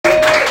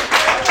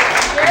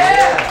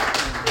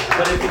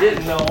if you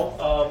didn't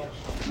know,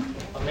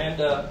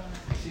 Amanda,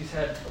 she's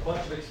had a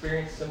bunch of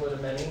experience similar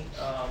to many.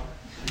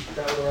 She's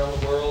traveled around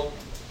the world.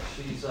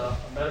 She's a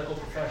medical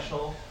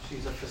professional.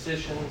 She's a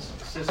physician's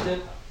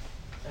assistant.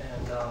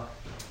 And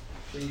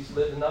she's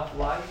lived enough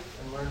life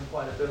and learned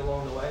quite a bit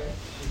along the way.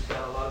 She's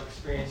got a lot of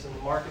experience in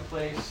the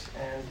marketplace,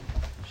 and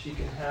she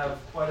can have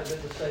quite a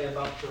bit to say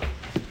about the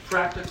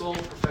practical,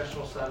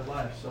 professional side of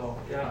life. So,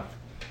 yeah,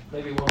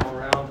 maybe one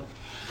more round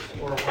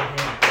or one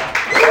hand clap.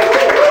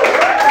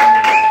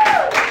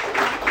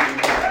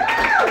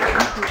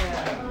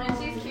 And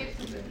she's cute.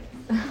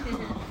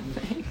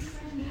 Thanks.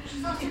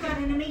 She's also got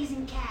an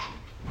amazing cat.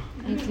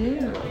 I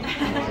do.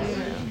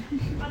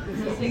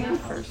 Sing the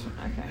first one.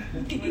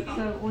 Okay.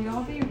 So will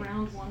y'all be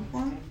round one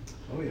for me?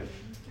 Oh yeah.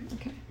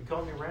 Okay. You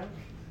calling me round?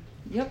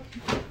 Yep.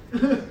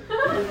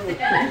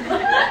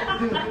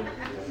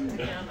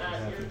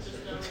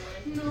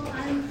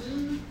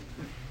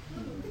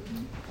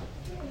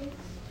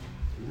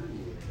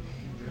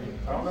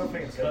 I don't know if I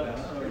can say that.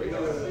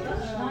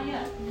 Not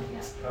yet.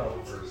 Oh,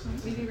 first.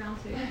 We do round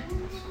two.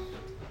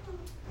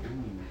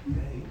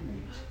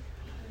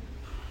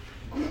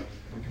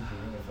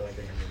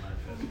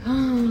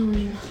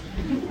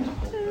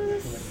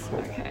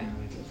 Okay.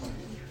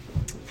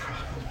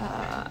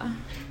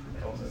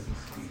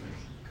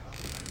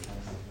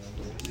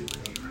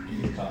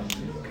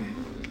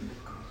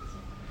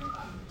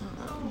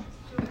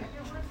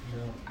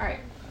 All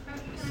right.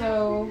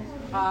 So,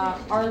 our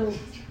hello.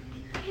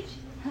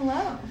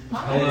 Hello.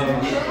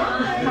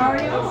 How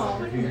are y'all?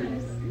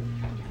 Good.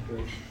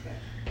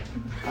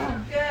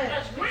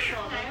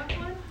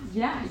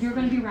 Yeah, you're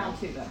going to be round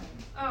two though.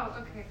 Oh,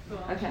 okay, cool.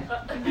 Okay.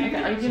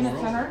 Okay. Are you giving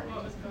it to her?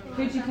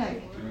 Who'd you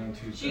take?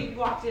 She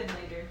walked in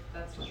later.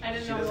 That's what I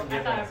didn't know.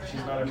 I thought it was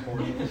She's not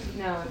important.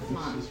 No, it's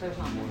not. There's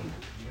not many.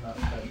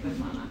 There's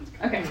not.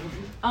 Okay.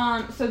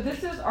 So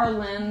this is our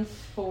lens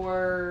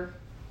for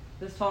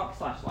this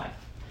talk/life.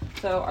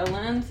 So our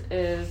lens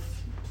is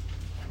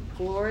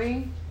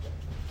glory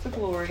to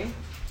glory,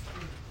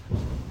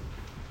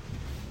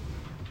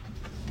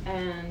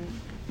 and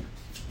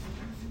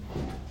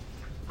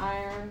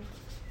iron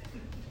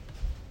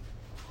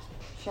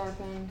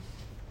sharpens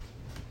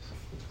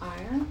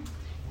iron,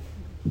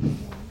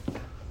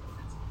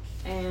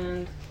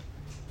 and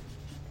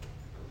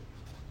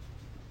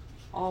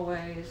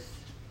always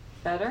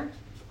better,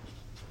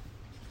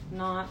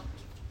 not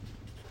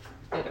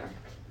bitter.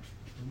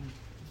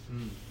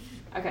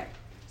 Okay,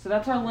 so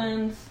that's our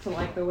lens to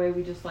like the way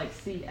we just like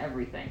see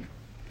everything.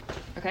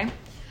 Okay,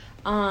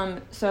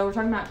 so we're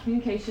talking about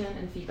communication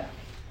and feedback.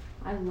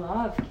 I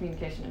love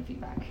communication and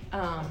feedback.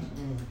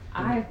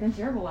 I've been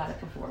terrible at it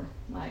before,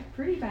 like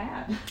pretty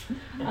bad.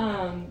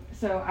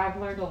 So I've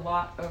learned a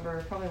lot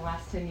over probably the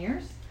last 10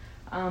 years.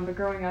 But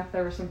growing up,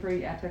 there were some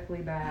pretty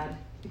epically bad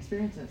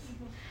experiences.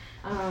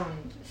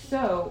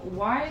 So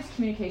why is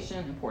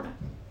communication important?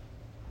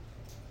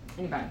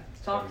 Anybody?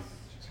 Thoughts?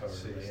 Just how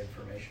we relay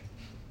information.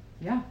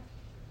 Yeah.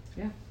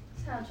 Yeah.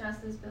 That's how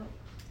trust is built.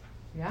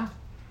 Yeah.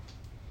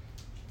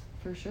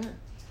 For sure.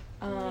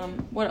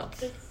 What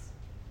else?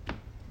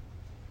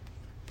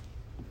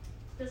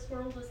 This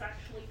world is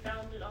actually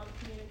founded on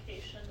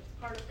communication. It's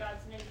part of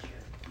God's nature.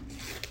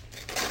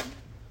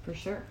 For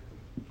sure.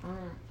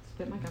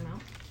 Spit my gum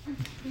out.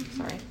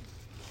 Sorry.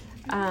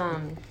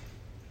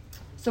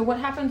 So what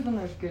happens when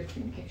there's good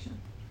communication?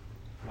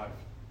 Life.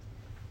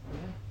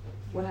 Yeah.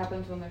 What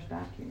happens when there's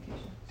bad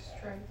communication?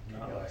 Strife.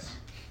 Not less.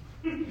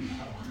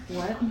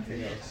 What?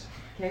 Chaos.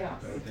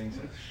 Chaos. Bad things.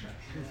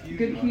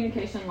 Good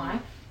communication,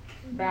 life.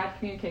 Bad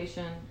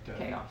communication, Death.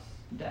 chaos,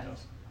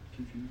 death.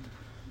 Confusion.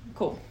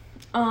 Cool.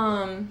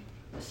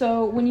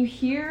 So when you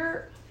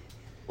hear,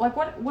 like,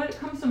 what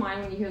comes to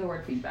mind when you hear the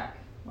word feedback?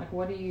 Like,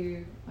 what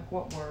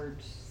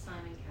words?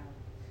 Simon Cowell.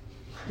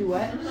 Do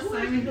what?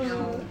 Simon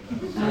Cowell.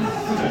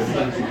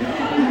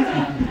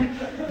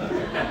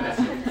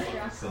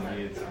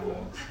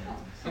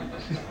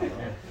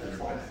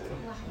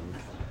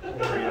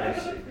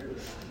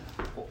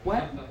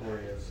 What?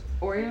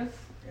 Oreos?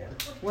 Yeah.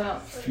 What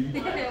else? Do Do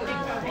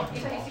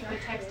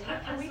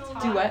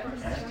what?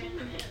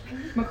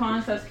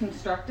 McConnell says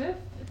constructive.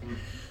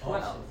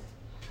 What else?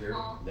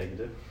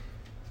 Negative.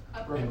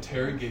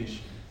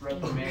 Interrogation.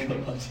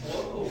 Reprimanding.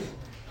 Whoa.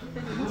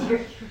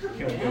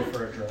 Can we go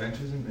for a drive?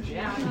 Benches and missions.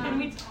 Yeah. Can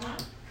we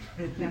talk?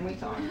 Can we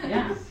talk?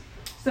 Yeah.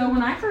 So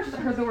when I first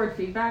heard the word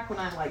feedback, when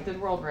I did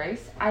World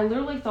Race, I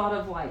literally thought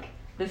of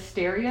the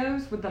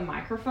stereos with the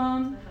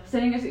microphone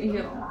sitting as you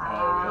hear.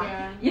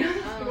 Yeah. You know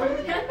what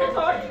I'm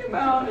talking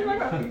about?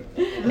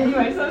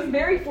 Anyway, so it's a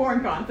very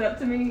foreign concept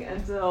to me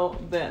until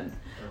then.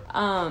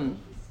 All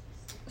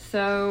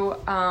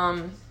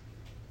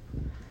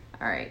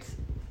right.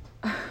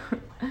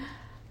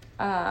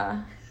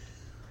 All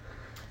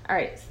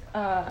right.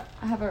 I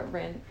have a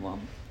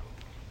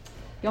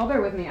y'all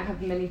bear with me. I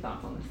have many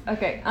thoughts on this.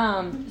 Okay.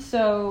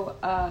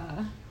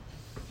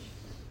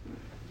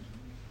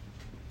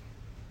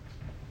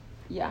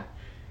 Yeah.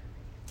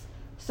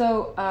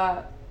 So,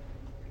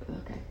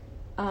 okay.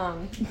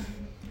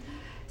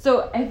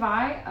 So if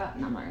I,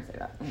 no, I'm not gonna say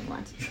that. Never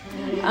mind.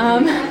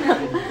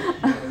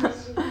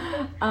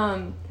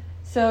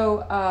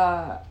 So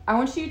I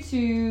want you to,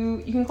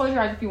 you can close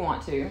your eyes if you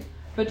want to,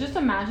 but just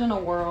imagine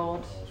a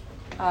world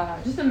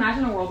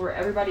where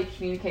everybody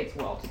communicates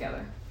well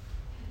together.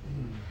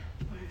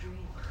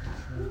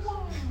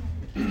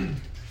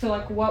 So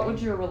like, what would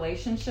your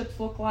relationships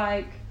look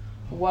like?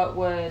 What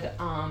would,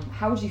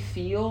 how would you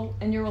feel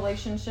in your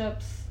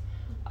relationships?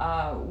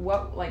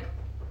 What, like,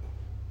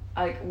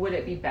 would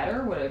it be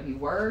better? Would it be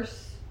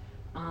worse?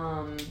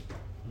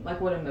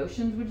 Like, what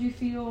emotions would you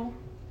feel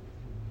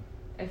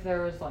if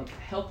there was like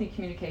healthy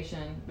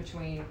communication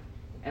between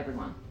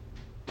everyone?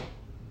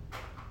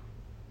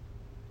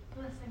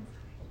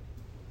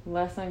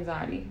 Less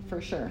anxiety,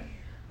 for sure.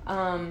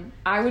 I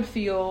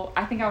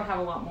think I would have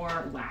a lot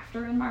more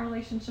laughter in my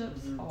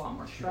relationships, a lot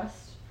more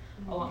trust,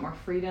 a lot more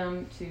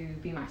freedom to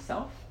be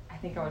myself. I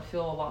think I would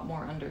feel a lot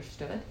more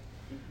understood.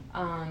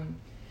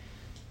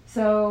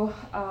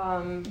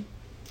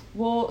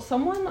 Will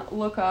someone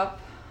look up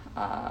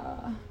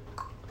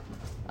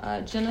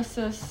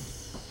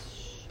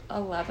Genesis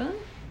 11?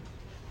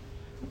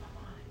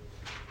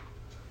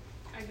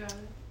 I got it.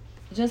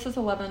 Genesis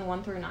 11,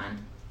 1 through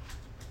 9.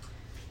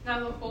 Now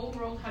the whole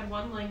world had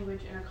one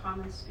language and a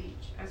common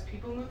speech. As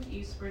people moved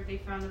eastward, they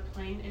found a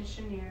plain in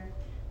Shinar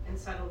and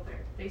settled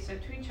there. They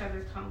said to each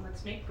other, "Come,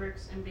 let's make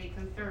bricks and bake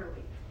them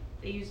thoroughly."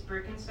 They used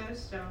brick instead of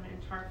stone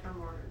and tar for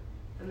mortar.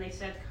 Then they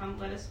said, "Come,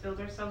 let us build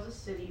ourselves a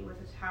city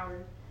with a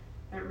tower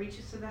that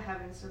reaches to the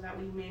heavens, so that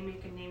we may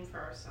make a name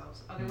for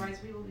ourselves.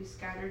 Otherwise we will be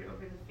scattered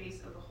over the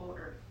face of the whole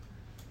earth."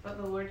 But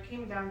the Lord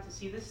came down to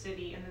see the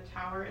city and the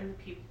tower and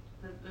the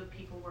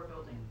people were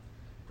building.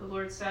 The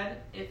Lord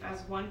said, "If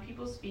as one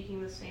people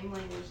speaking the same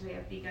language they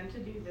have begun to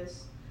do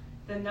this,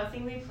 then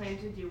nothing they plan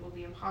to do will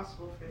be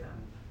impossible for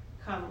them.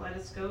 Come, let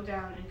us go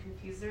down and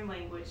confuse their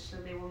language, so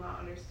they will not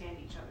understand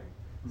each other."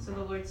 So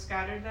the Lord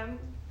scattered them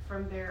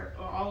from there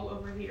all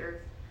over the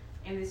earth,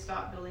 and they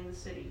stopped building the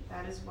city.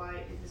 That is why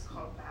it is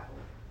called Babel,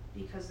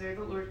 because there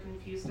the Lord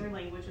confused their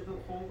language of the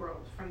whole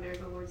world. From there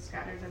the Lord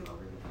scattered them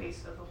over the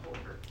face of the whole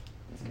earth.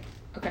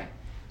 Okay,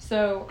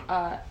 so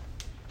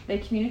they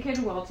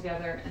communicated well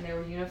together and they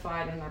were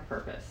unified in their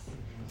purpose.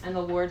 And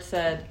the Lord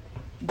said,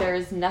 there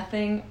is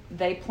nothing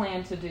they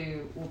plan to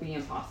do will be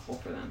impossible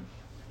for them.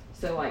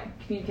 So like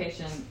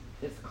communication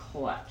is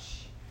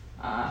clutch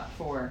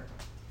for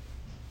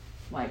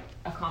like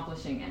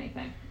accomplishing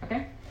anything.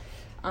 Okay?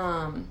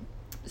 All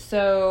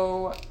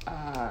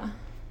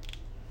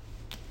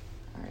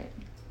right.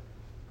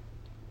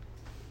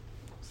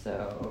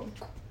 So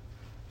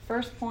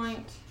first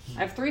point,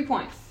 I have 3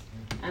 points,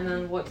 and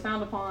then we'll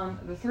expound upon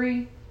the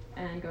 3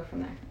 and go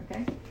from there,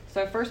 okay?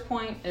 So first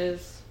point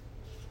is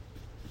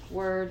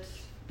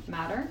words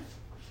matter.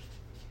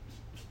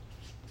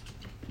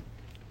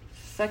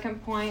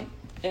 Second point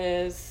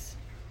is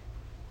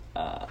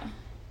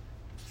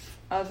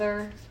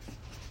other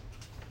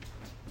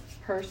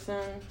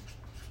person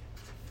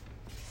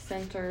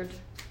centered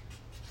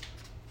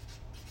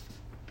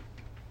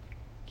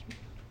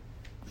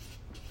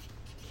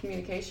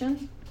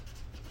communication.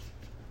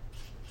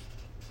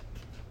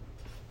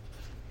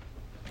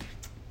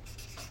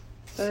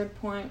 Third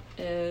point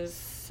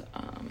is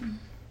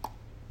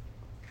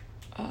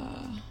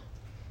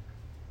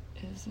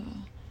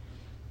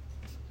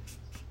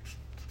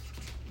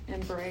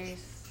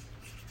embrace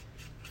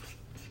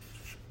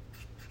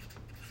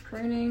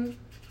pruning,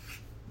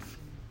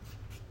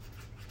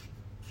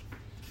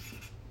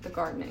 the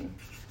gardening.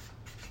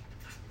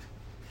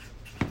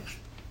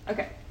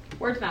 Okay,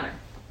 words matter.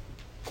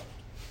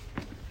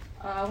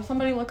 Will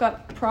somebody look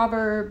up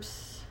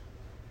Proverbs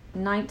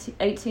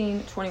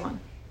 18:21?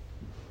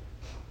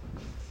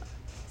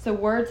 So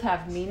words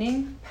have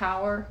meaning,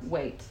 power,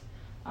 weight.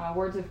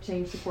 Words have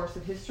changed the course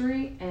of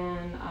history,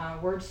 and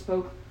words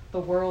spoke the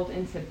world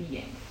into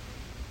being.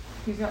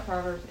 Who's got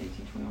Proverbs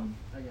 18:21?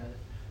 I got it.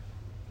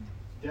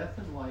 Death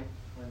and life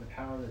are in the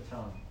power of the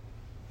tongue,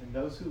 and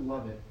those who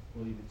love it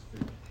will eat its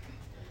fruit.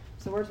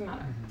 So words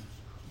matter.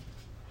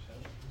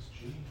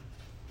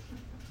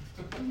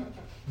 Okay.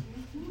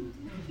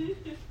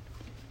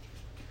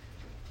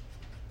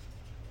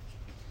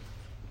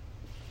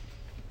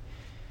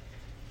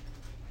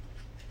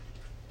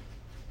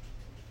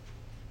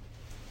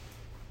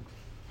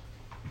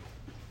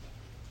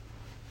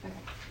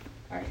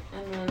 All right,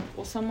 and then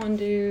will someone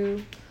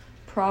do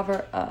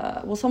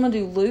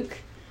Luke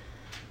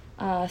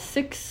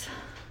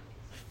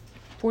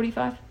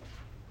 6:45?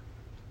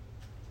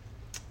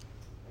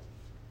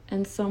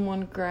 And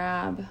someone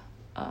grab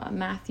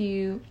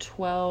Matthew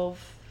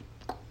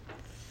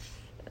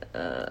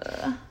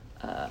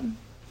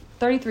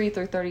 12:33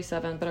 through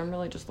 37, but I'm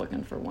really just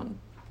looking for one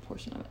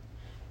portion of it.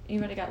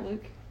 Anybody got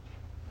Luke?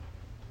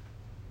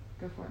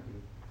 Go for it.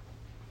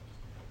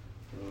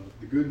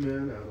 The good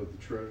man out of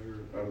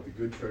the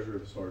good treasure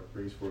of his heart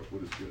brings forth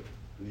what is good,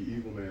 and the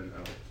evil man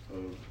out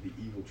of the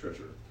evil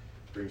treasure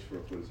brings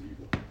forth what is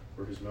evil.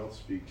 For his mouth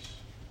speaks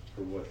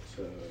for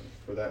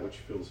that which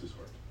fills his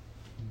heart.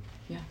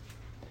 Yeah.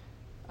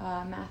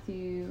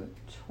 Matthew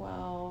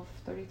 12:33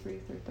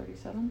 through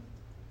 37.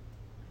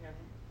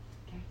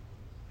 Okay.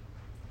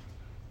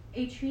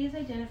 A tree is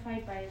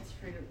identified by its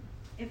fruit.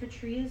 If a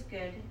tree is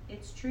good,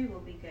 its tree will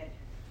be good.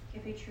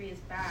 If a tree is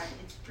bad,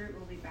 its fruit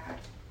will be bad.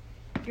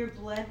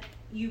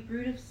 You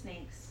brood of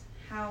snakes,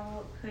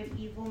 how could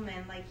evil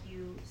men like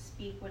you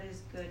speak what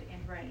is good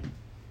and right?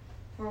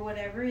 For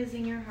whatever is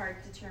in your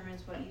heart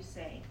determines what you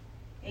say.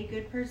 A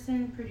good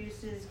person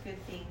produces good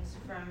things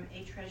from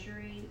a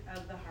treasury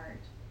of the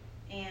heart,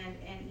 and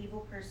an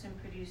evil person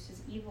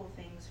produces evil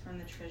things from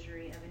the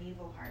treasury of an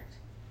evil heart.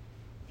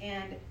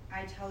 And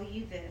I tell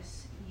you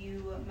this,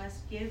 you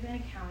must give an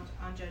account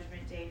on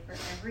Judgment Day for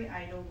every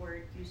idle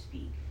word you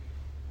speak.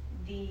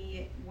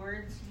 The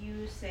words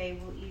you say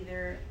will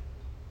either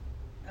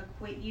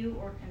acquit you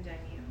or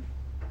condemn you.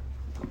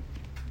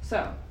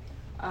 So,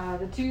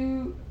 the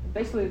two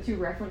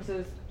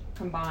references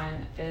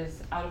combined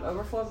is out of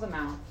overflow of the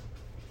mouth.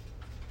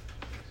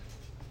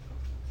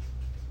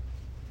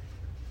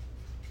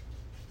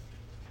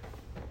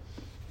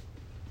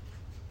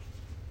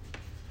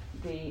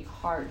 The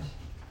heart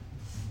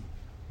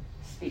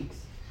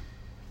speaks.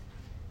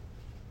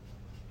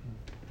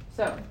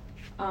 So,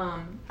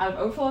 out of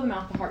overflow of the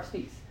mouth, the heart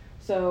speaks.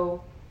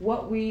 So,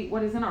 what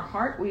is in our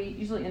heart, we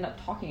usually end up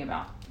talking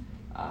about.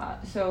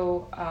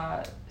 So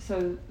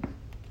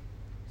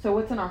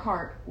what's in our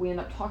heart, we end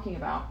up talking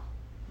about,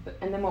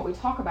 and then what we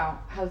talk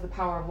about has the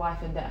power of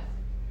life and death.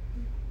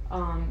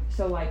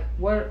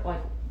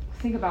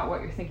 Think about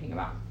what you're thinking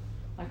about.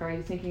 Like, are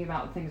you thinking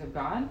about the things of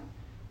God?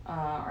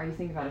 Are you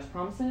thinking about His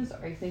promises?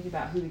 Are you thinking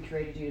about who He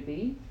created you to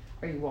be?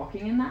 Are you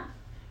walking in that?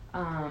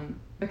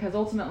 Because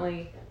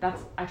ultimately,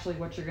 that's actually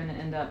what you're going to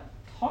end up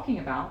talking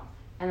about,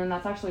 and then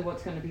that's actually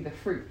what's going to be the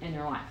fruit in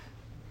your life.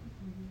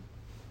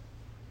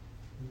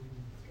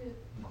 Good.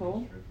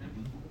 Cool?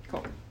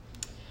 Cool.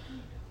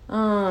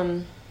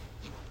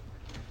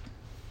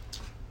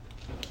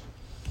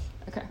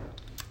 Okay.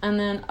 And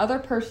then other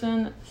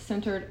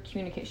person-centered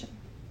communication.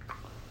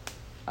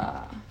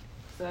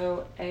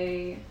 So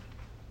a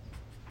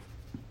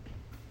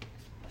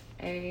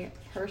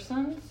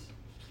person's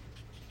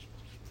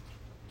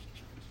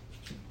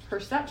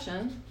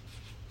perception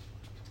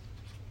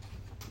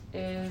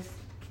is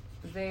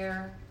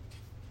their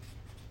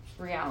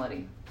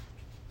reality.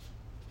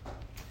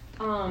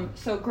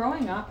 So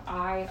growing up,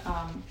 my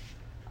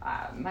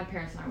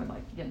parents and I would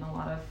get in a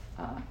lot of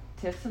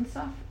tiffs and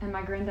stuff, and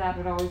my granddad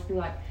would always be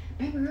like,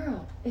 "Baby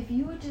girl, if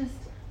you would just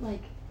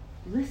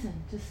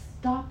listen, just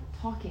stop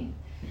talking,"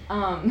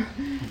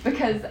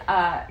 because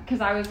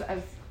I was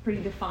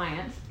pretty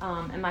defiant,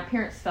 and my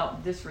parents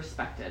felt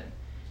disrespected.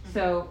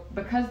 So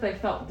because they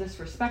felt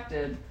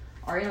disrespected,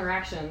 our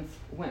interactions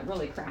went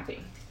really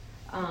crappy.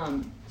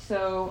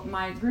 So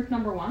my group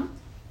number 1,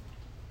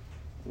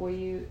 will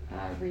you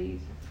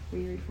read for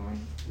me?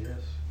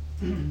 Yes.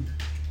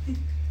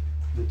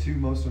 The two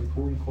most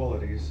important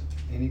qualities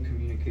any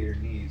communicator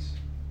needs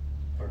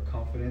are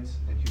confidence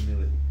and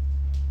humility.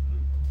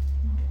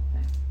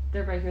 Okay. Did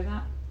everybody hear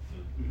that?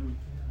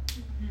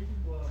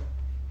 Whoa.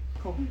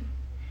 Cool.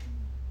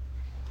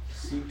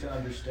 Seek to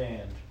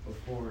understand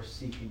before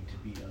seeking to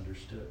be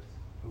understood.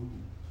 Ooh.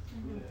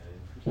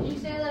 Can you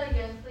say that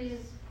again,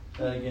 please?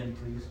 That again,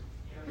 please.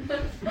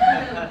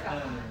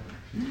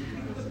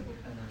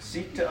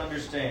 Seek to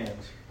understand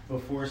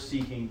before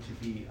seeking to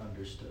be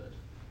understood.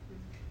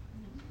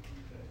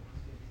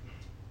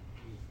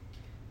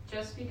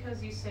 Just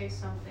because you say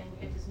something,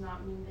 it does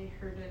not mean they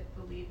heard it,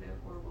 believe it,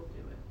 or will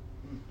do it.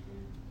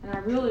 And I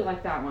really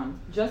like that one.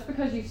 Just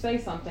because you say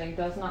something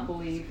does not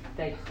believe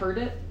they heard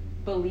it,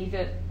 believe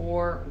it,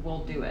 or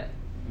will do it.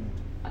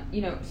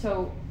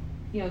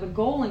 The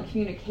goal in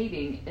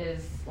communicating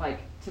is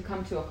to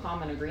come to a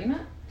common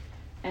agreement.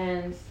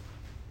 And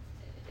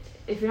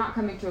if you're not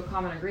coming to a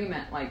common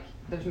agreement,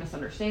 there's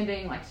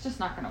misunderstanding, it's just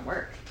not going to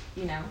work,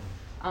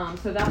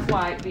 So that's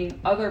why being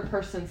other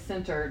person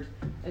centered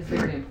is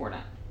very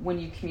important when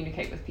you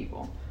communicate with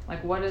people.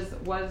 What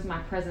is my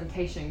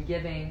presentation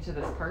giving to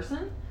this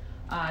person?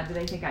 Do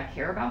they think I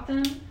care about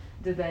them?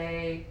 Do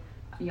they,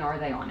 are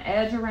they on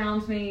edge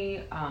around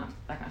me? That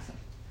kind of stuff.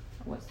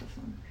 What's this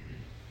one?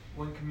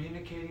 When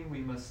communicating,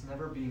 we must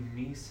never be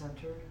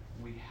me-centered.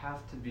 We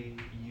have to be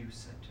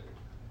you-centered.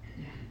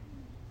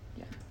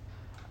 Yeah.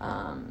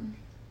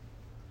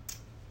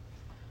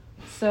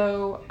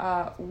 So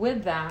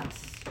with that,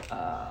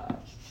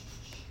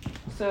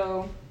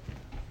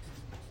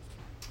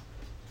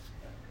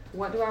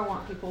 what do I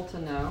want people to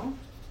know,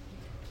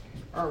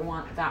 or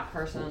want that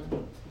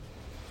person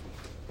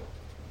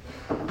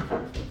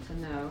to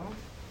know?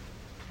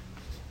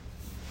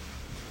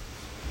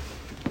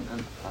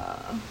 And,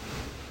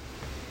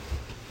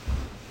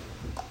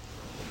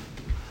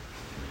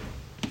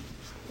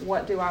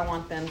 what do I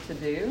want them to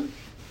do?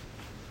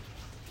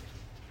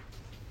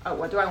 Oh,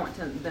 what do I want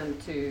them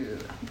to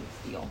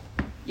feel?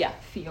 Yeah,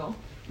 feel.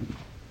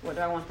 What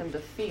do I want them to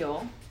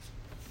feel?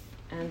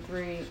 And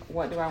 3,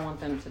 what do I want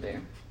them to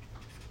do?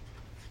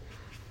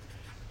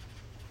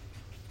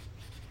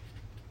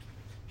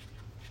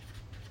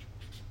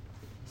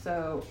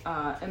 So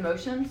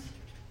emotions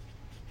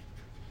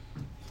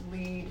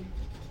lead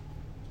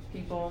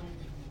people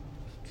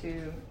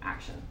to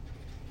action.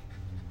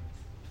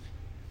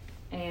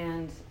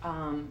 And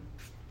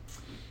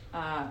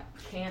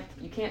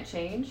you can't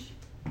change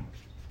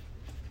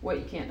what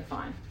you can't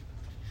define.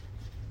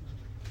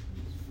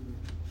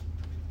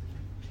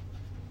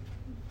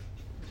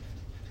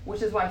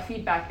 Which is why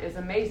feedback is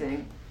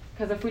amazing,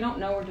 because if we don't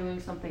know we're doing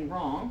something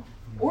wrong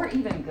or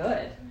even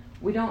good,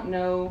 we don't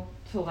know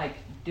to like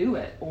do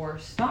it or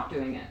stop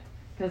doing it,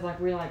 because like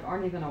we like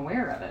aren't even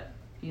aware of it,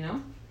 you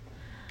know?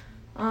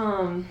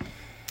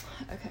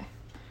 Okay.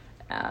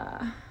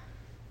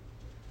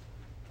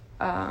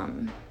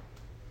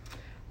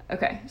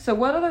 Okay, so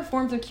what other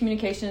forms of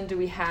communication do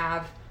we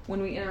have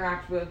when we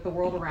interact with the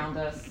world around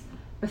us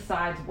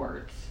besides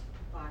words?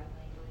 Body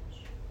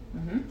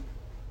language.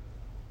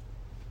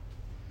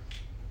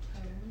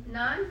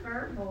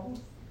 Non-verbal.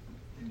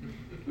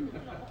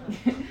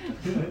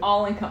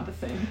 All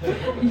encompassing.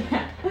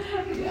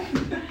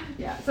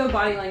 Yeah. So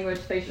body language,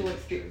 facial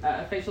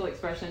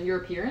expression, your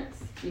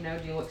appearance. You know,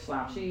 do you look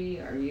slouchy?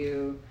 Are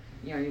you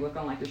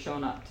looking like you're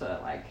showing up to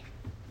like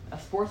a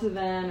sports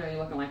event? Or are you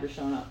looking like you're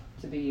showing up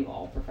to be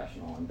all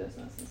professional in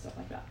business and stuff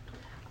like that?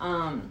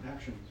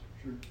 Actions,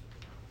 sure.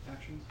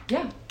 Actions.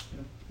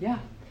 Yeah.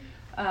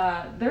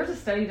 There's a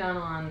study done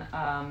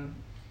on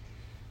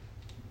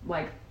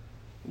like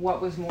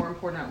what was more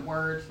important,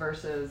 words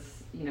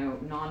versus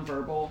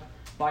nonverbal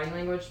body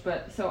language.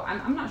 But so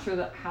I'm not sure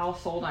that how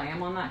sold I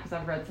am on that, because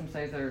I've read some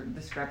studies that are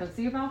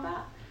discrepancy about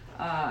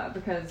that.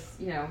 Because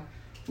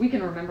we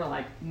can remember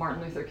like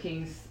Martin Luther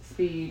King's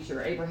speech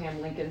or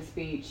Abraham Lincoln's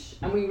speech,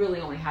 and we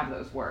really only have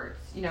those words.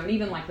 And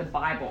even like the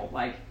Bible,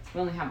 like we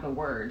only have the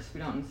words.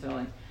 We don't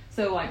necessarily.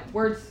 So like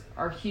words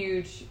are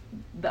huge.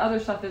 The other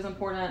stuff is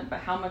important, but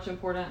how much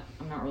important,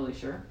 I'm not really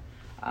sure.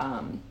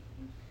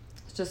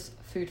 It's just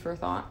food for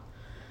thought.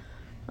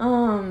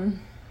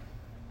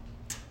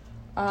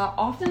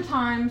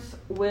 Oftentimes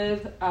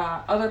with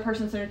other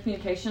person-centered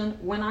communication,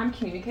 when I'm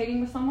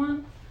communicating with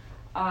someone,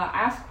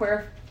 ask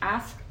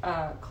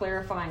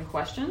clarifying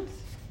questions.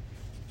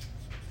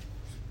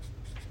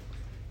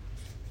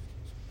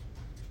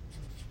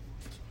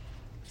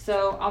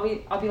 So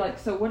I'll be like,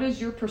 so what is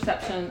your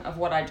perception of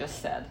what I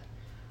just said?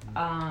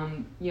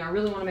 I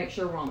really want to make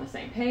sure we're on the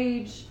same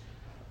page.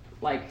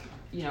 Like,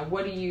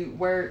 what do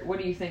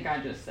you think I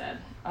just said?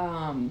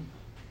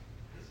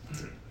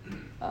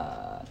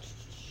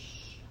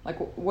 Like,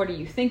 what are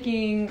you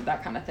thinking?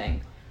 That kind of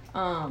thing.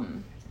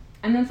 And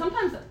then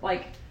sometimes,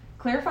 like,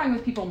 clarifying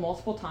with people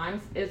multiple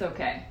times is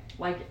okay.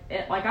 Like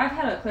I've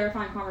had a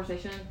clarifying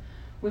conversation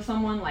with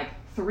someone like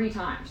 3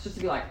 times just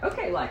to be like,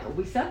 okay, like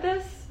we said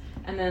this,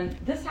 and then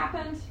this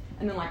happened,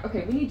 and then like,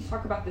 okay, we need to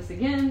talk about this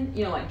again.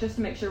 Like just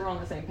to make sure we're on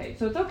the same page.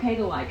 So it's okay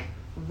to like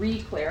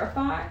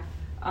re-clarify.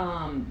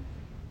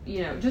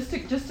 Just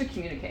to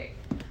communicate.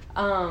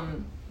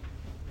 And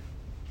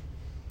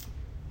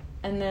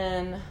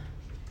then,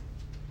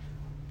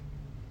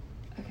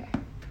 okay.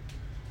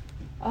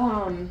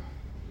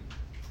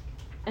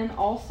 And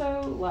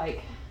also,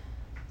 like,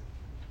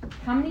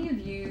 how many of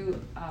you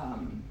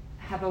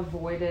have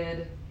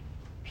avoided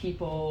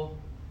people,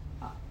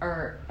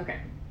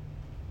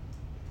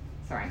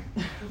 sorry.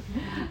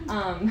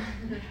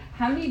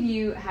 How many of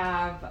you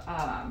have,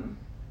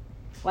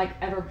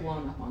 ever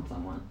blown up on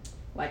someone?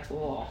 Like,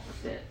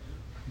 lost it?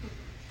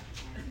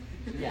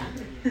 Yeah.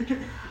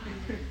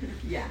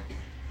 Yeah.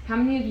 How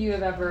many of you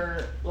have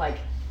ever,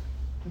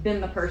 been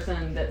the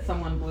person that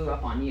someone blew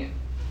up on you?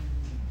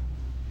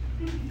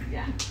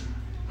 Yeah.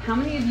 How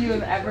many of you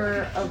have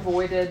ever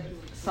avoided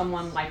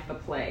someone like the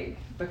plague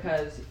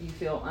because you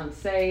feel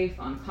unsafe,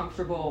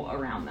 uncomfortable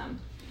around them?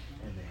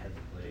 And they had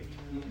the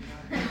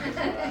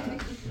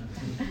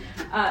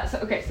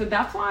plague. So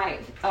that's why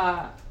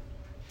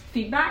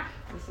feedback,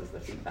 this is the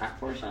feedback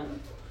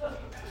portion,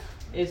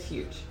 is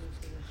huge.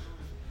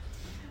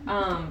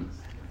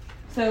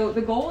 So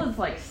the goal is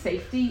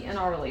safety in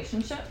our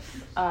relationships.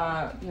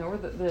 We're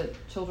the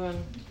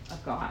children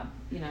of God.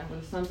 We're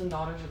the sons and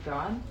daughters of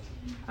God.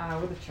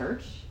 We're the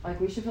church.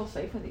 We should feel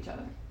safe with each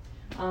other.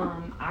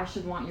 I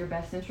should want your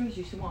best interest.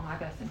 You should want my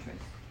best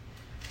interest.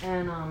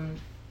 And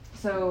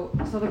so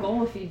the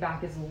goal of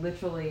feedback is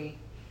literally,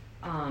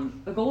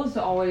 the goal is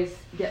to always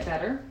get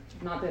better,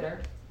 not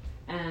bitter.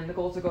 And the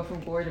goal is to go from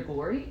glory to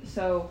glory.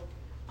 So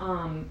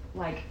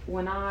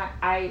when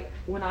I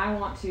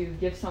want to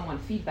give someone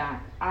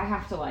feedback, I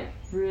have to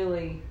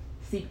really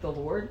seek the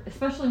Lord,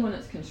 especially when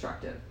it's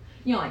constructive.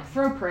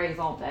 Throw praise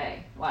all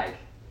day,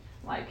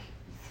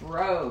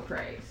 throw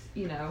praise,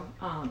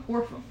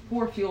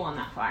 pour fuel on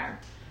that fire.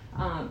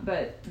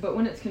 But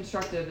when it's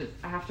constructive,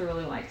 I have to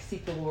really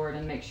seek the Lord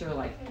and make sure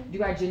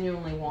do I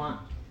genuinely want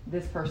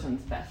this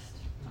person's best,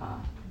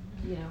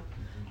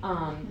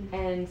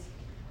 and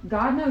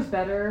God knows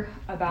better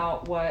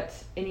about what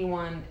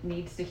anyone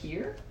needs to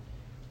hear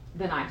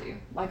than I do.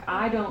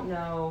 I don't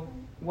know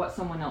what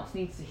someone else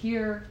needs to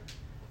hear.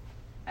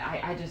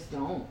 I just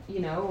don't,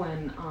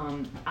 and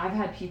I've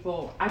had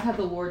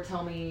the Lord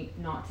tell me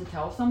not to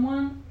tell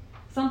someone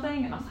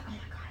something, and I was like, oh my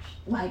gosh,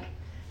 like,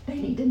 they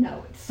need to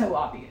know. It's so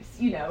obvious,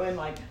 you know, and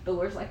like the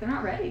Lord's like, they're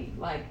not ready.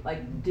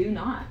 Like do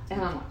not.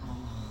 And I'm like,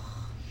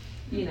 oh,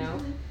 you know.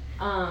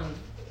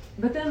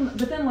 But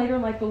then later,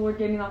 like, the Lord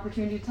gave me the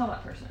opportunity to tell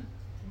that person.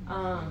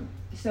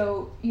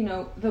 So, you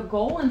know, the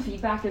goal in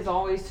feedback is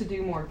always to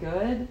do more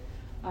good,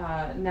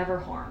 never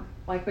harm.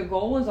 Like, the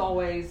goal is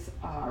always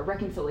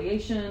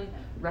reconciliation,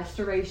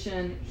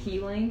 restoration,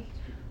 healing,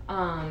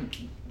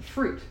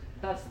 fruit.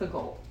 That's the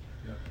goal.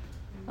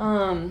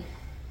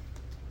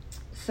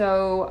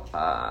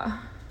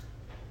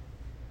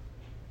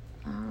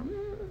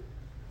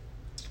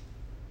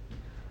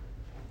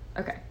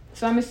 Okay.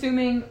 So I'm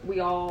assuming we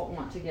all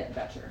want to get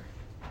better.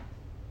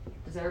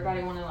 Does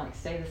everybody want to like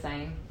stay the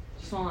same?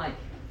 Just want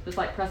to just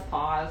press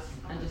pause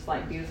and just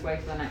like be this way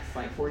for the next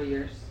like 40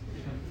 years?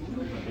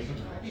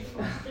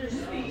 There's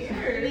 3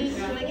 years.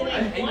 I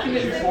think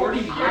it's 40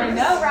 years. I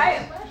know,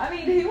 right? I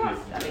mean, do you want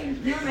to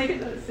make it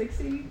to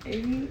 60,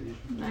 80,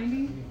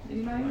 90?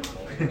 Anybody?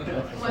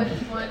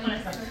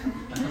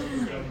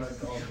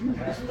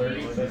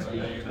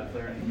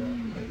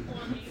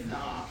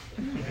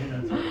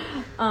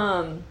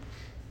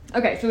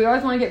 Okay, so we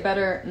always want to get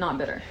better, not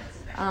bitter.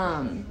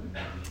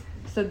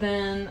 So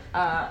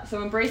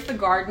embrace the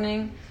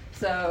gardening,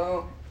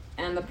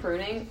 and the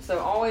pruning. So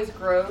always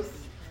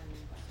growth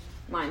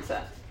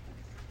mindset.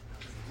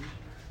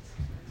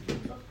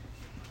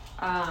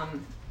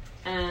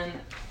 And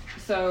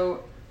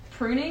so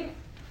pruning.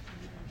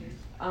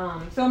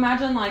 So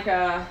imagine like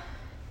a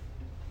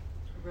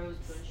Rose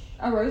bush.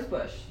 A rose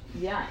bush.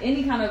 Yeah,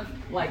 any kind of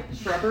like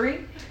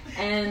shrubbery,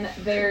 and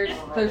there's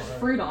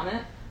fruit on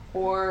it,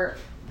 or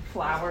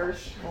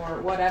flowers,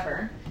 or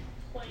whatever.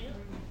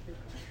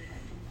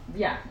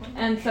 Yeah,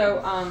 and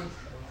so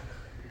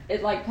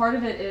it like part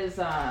of it is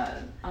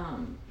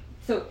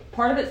so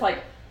part of it's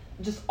like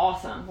just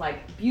awesome,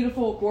 like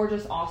beautiful,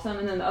 gorgeous, awesome,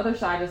 and then the other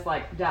side is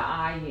like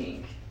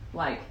dying,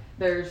 like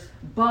there's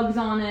bugs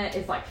on it,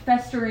 it's like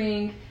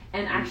festering,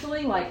 and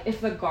actually like if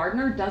the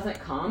gardener doesn't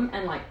come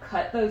and like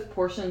cut those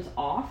portions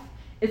off,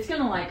 it's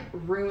gonna like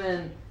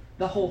ruin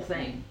the whole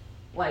thing.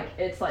 Like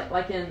it's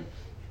like in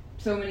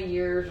so many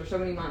years or so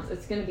many months,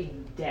 it's gonna be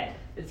dead,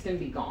 it's gonna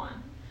be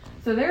gone.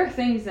 So there are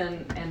things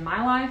in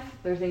my life,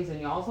 there are things in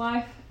y'all's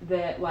life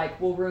that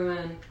like will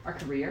ruin our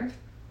career,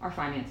 our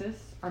finances,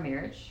 our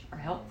marriage, our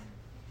health,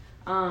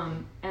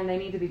 and they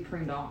need to be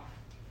pruned off,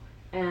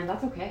 and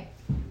that's okay,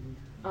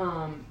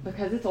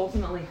 because it's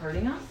ultimately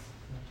hurting us.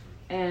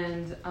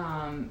 And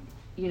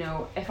you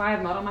know, if I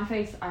have mud on my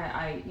face,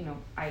 I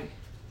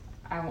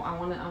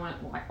want it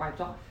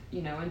wiped off,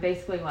 you know. And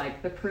basically,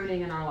 like the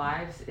pruning in our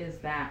lives is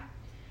that,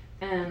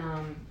 and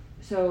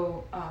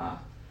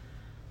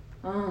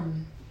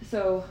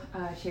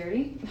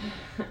Charity,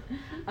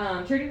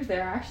 Charity was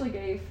there. I actually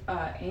gave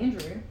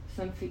Andrew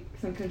some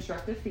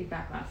constructive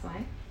feedback last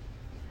night.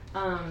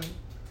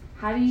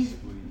 How do you?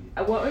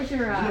 What was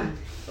your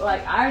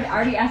like? I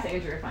already asked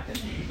Andrew if I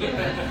could.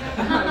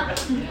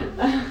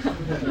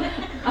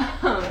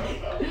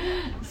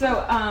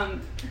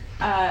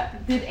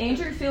 Did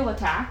Andrew feel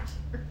attacked?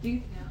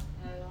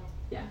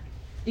 Yeah.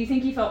 Do you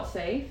think he felt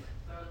safe?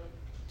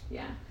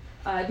 Yeah.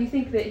 Do you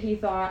think that he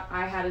thought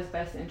I had his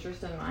best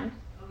interest in mind?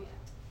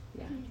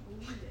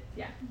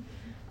 Yeah.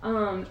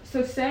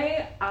 So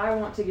say I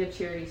want to give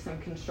Charity some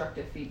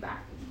constructive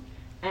feedback,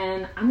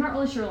 and I'm not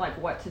really sure like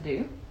what to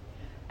do,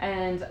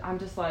 and I'm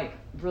just like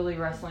really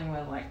wrestling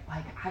with like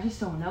I just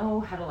don't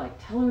know how to like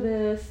tell her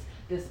this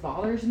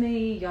bothers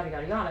me, yada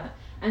yada yada.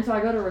 And so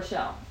I go to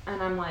Rochelle,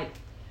 and I'm like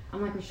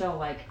Rochelle,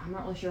 like I'm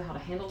not really sure how to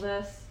handle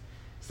this.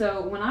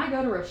 So when I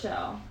go to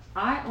Rochelle,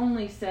 I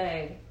only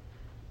say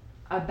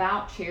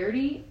about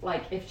Charity,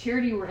 like if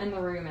Charity were in the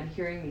room and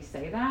hearing me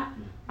say that,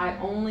 I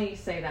only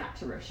say that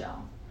to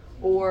Rochelle.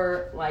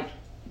 Or like,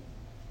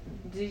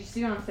 do you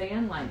see what I'm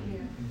saying?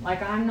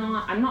 Like I'm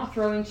not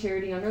throwing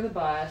Charity under the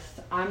bus.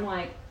 I'm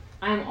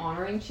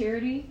honoring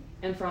Charity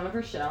in front of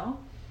Rochelle,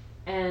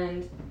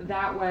 and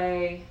that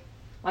way,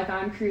 like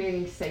I'm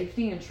creating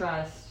safety and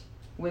trust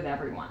with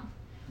everyone.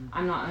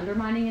 I'm not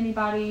undermining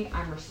anybody.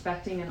 I'm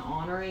respecting and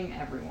honoring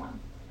everyone.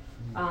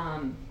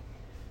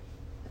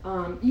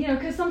 You know,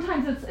 because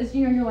sometimes it's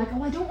you know, you're like,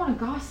 oh, I don't want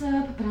to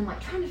gossip, but I'm like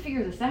trying to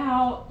figure this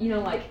out. You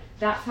know, like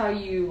that's how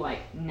you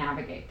like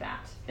navigate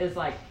that. Is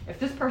like if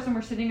this person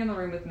were sitting in the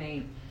room with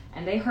me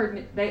and they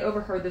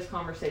overheard this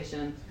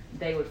conversation,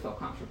 they would feel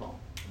comfortable.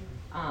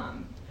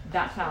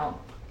 That's how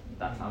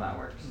that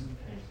works.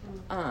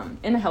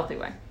 In a healthy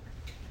way.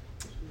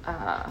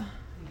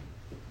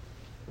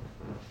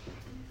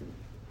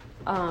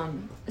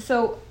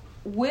 So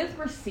with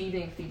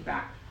receiving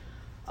feedback,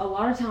 a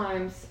lot of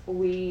times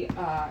we,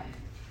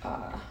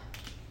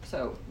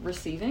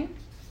 receiving.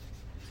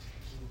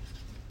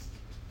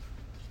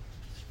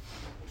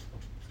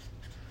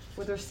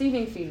 With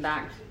receiving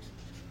feedback,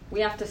 we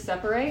have to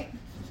separate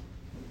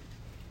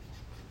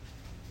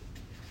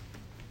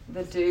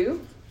the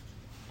do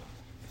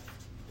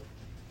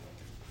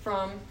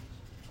from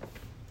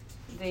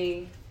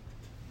the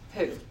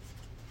who.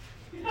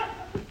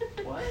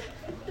 What?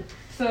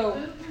 So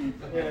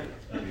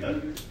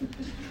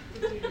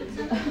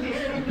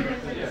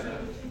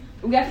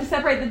we have to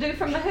separate the do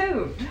from the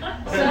who.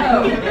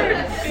 So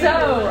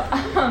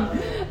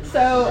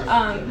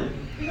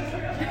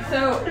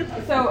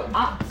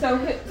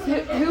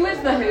who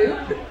is the who?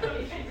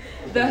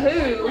 The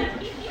who.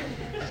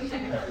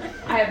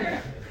 I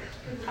have.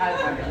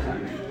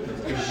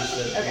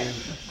 Okay.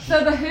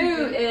 So the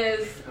who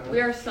is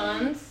we are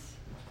sons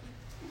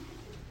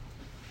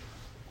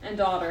and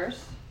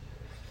daughters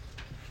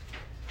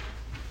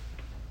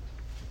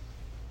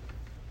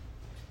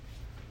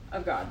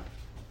of God.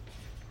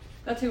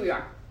 That's who we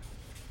are.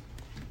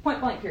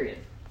 Point blank, period.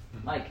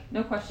 Like,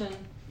 no question,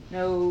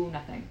 no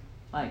nothing.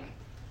 Like,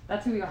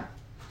 that's who we are.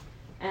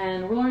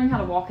 And we're learning how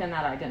to walk in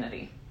that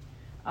identity.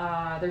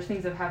 There's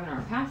things that have happened in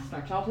our past, in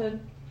our childhood,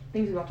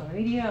 things we watch on the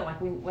media,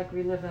 like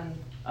we live in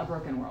a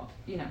broken world,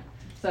 you know.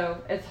 So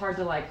it's hard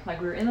to like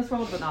we're in this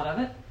world but not of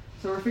it.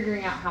 So we're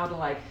figuring out how to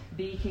like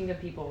be kingdom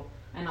people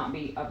and not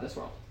be of this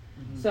world.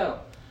 Mm-hmm. So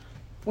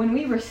when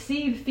we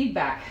receive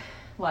feedback,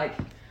 like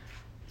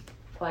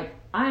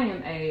I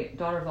am a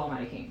daughter of the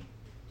Almighty King.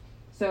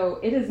 So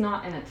it is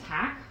not an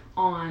attack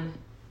on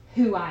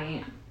who I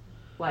am,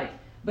 but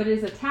it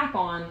is an attack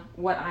on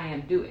what I am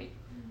doing,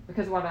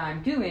 because what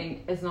I'm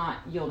doing is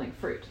not yielding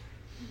fruit.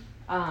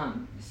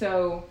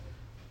 So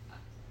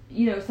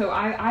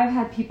I've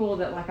had people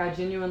that like I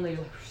genuinely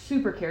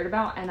super cared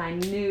about, and I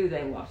knew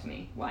they loved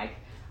me. Like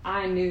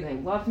I knew they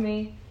loved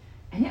me,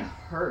 and it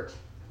hurt.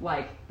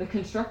 Like the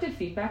constructive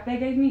feedback they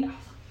gave me, I was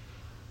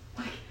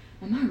like,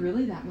 am I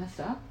really that messed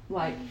up?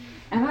 Like,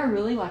 am I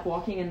really like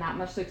walking in that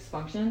much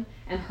dysfunction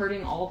and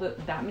hurting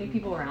that many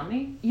people around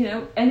me? You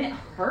know, and it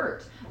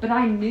hurt, but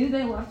I knew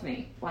they loved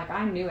me. Like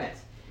I knew it,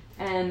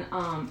 and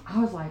I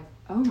was like,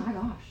 oh my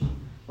gosh,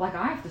 like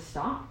I have to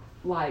stop.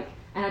 Like,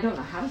 and I don't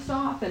know how to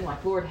stop, and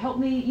like, Lord help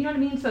me, you know what I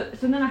mean? So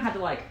then I had to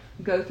like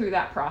go through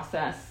that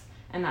process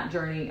and that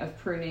journey of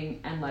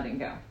pruning and letting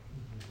go.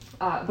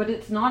 But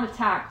it's not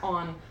attack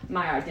on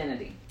my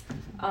identity.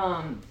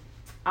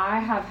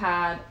 I have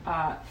had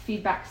a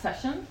feedback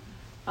session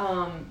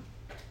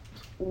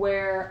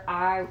where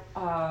I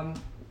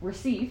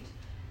received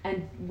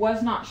and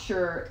was not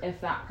sure if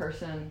that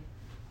person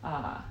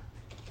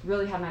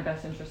really had my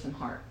best interest in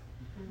heart,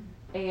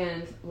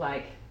 and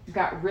like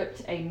got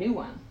ripped a new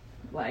one.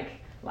 Like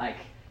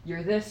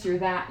you're this, you're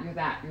that, you're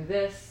that, you're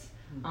this.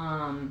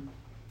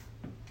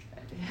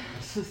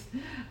 It's just,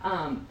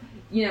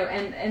 you know,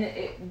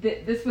 and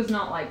this was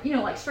not like, you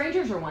know, like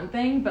strangers are one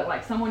thing, but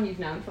like someone you've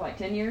known for like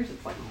 10 years,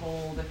 it's like a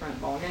whole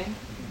different ballgame.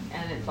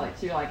 And it's like,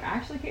 so you're like, I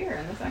actually care,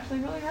 and this actually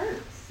really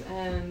hurts.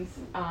 And,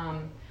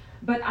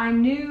 but I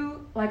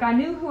knew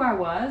who I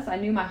was. I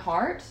knew my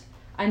heart.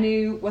 I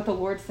knew what the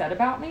Lord said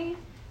about me.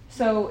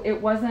 So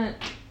it wasn't,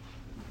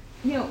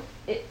 you know,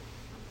 it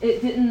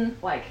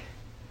didn't like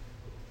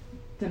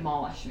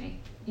demolish me,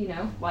 you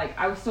know, like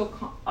I was still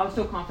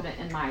confident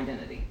in my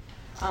identity.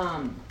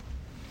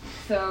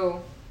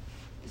 So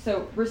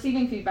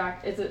receiving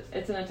feedback, it's a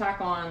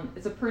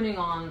pruning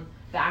on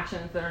the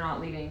actions that are not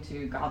leading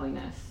to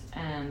godliness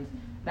and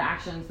the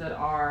actions that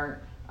are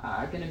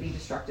going to be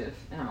destructive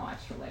in our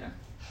lives for later.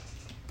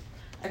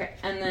 Okay,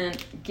 and then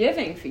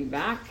giving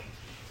feedback.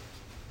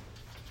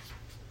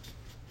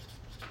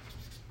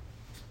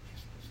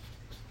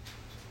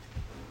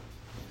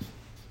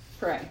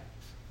 Pray.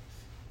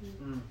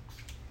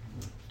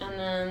 And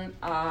then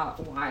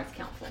wise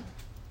counsel.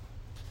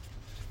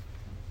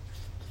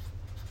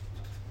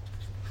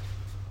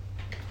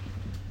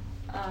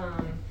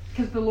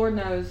 Because the Lord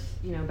knows,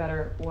 you know,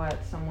 better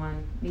what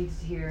someone needs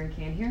to hear and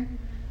can hear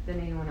than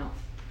anyone else.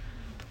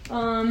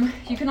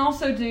 You can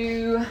also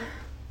do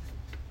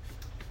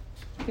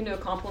a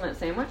compliment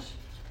sandwich.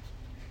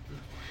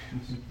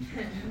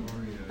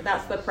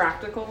 That's the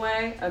practical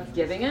way of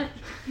giving it.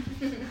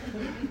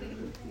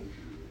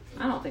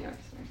 I don't think I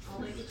experienced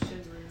Only if it's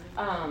genuine.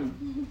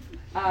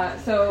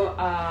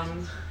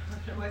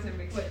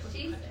 What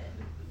she said.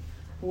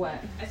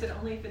 What? I said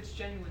only if it's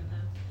genuine, though.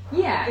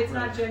 Yeah. If it's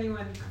not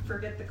genuine,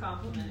 forget the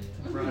compliment.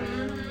 Right.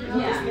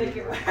 Yeah. Just make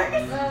it worse.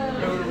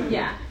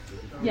 Yeah.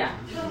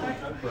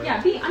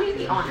 Be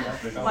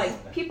honest.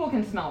 Like, people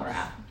can smell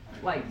wrath.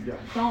 Like,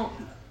 don't,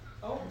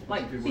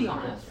 like, be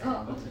honest.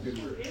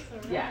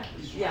 Yeah,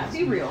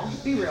 be real.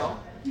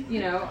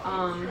 You know,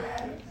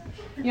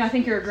 I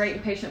think you're a great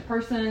and patient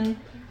person.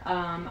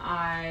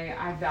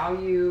 I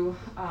value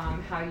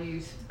how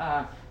you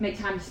make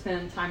time to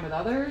spend time with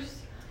others.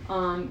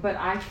 But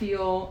I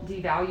feel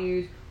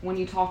devalued when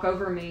you talk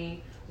over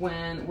me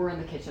when we're in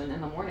the kitchen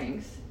in the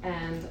mornings,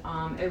 and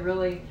it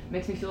really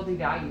makes me feel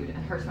devalued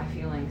and hurts my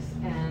feelings.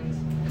 And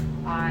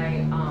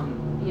I,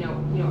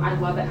 I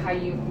love it how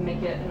you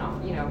make it,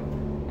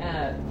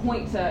 a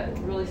point to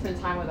really spend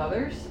time with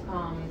others.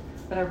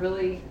 But I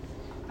really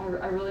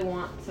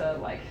want to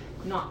like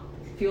not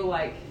feel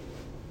like,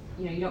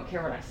 you don't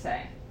care what I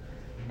say,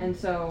 and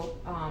so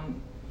I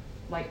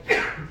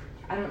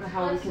don't know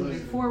how we can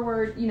move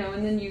forward,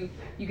 and then you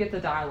get the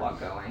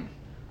dialogue going.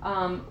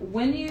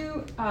 When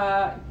you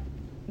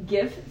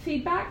give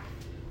feedback,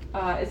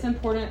 it's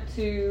important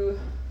to,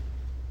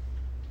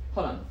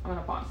 hold on, I'm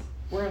gonna pause.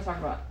 We're gonna talk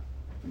about,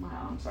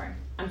 I'm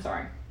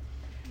sorry.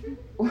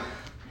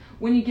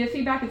 When you give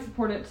feedback, it's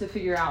important to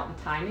figure out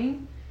the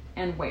timing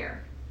and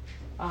where.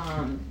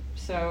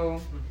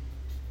 So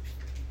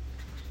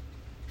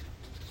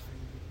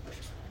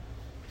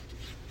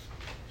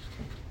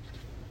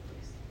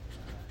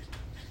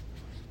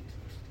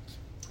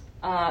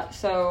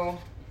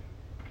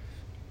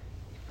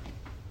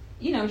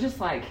you know, just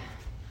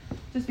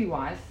be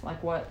wise.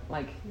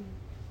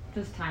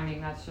 Just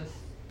timing, that's just,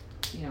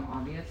 you know,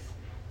 obvious.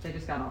 They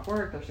just got off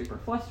work, they're super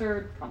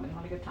flustered, probably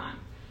not a good time.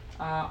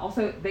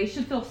 Also, they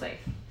should feel safe.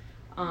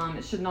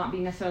 It should not be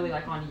necessarily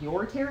like on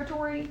your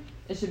territory.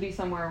 It should be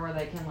somewhere where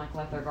they can like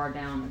let their guard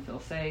down and feel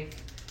safe.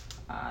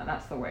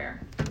 That's the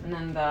where. And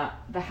then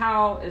the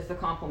how is the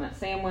compliment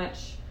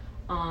sandwich.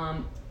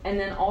 And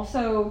then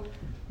also,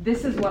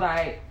 this is what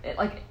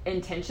like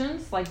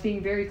intentions, like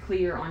being very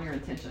clear on your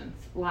intentions.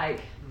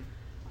 Like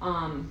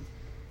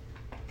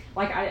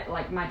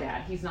my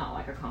dad, he's not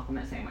like a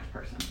compliment sandwich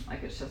person.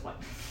 Like it's just like,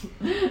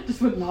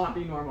 just would not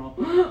be normal.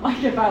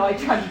 Like if I like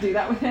tried to do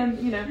that with him,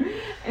 you know.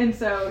 And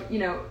so, you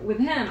know, with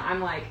him, I'm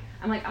like,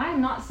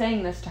 I'm not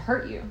saying this to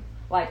hurt you.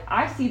 Like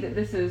I see that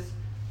this is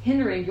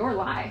hindering your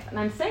life, and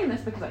I'm saying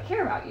this because I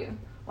care about you.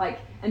 Like,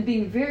 and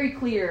being very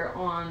clear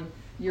on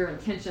your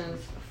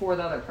intentions for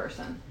the other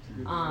person.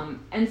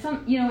 And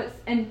some, you know,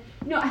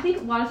 I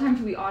think a lot of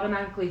times we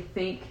automatically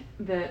think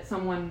that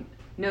someone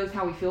knows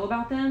how we feel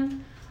about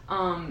them.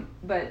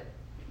 But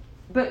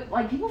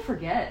like people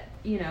forget,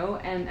 you know,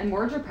 and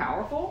words are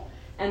powerful,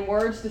 and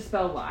words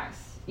dispel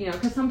lies, you know,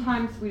 because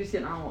sometimes we just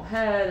get in our own little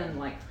head and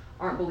like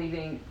aren't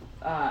believing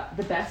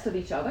the best of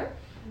each other.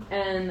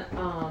 And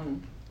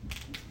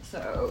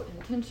so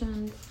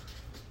intentions.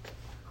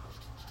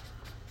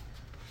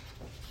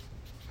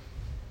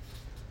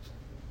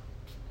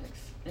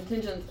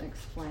 Intentions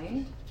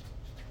explained.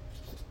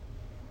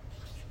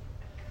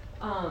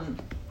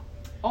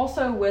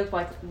 Also with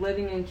like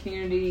living in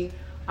community,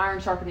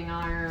 iron sharpening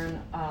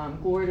iron,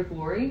 glory to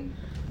glory.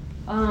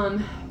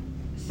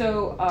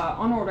 So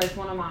on Orders,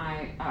 one of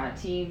my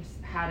teams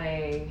had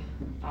a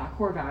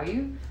core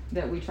value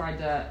that we tried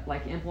to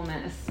like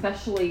implement,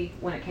 especially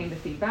when it came to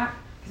feedback,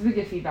 because we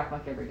get feedback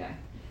like every day.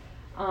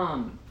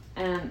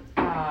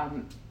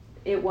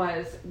 It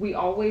was, we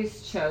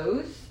always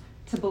chose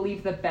to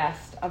believe the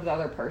best of the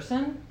other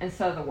person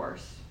instead of the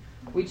worst.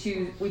 We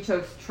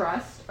chose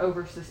trust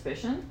over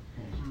suspicion.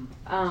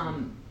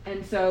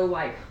 And so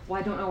like, well,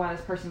 I don't know why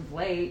this person's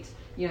late.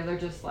 You know, they're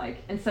just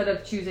like, instead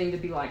of choosing to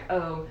be like,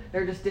 oh,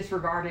 they're just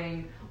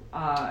disregarding,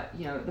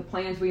 you know, the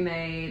plans we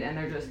made and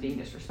they're just being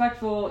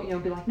disrespectful, you know,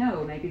 be like,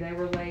 no, maybe they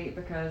were late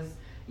because,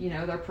 you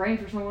know, they're praying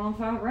for someone on the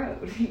side of the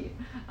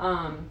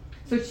road.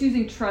 So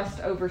choosing trust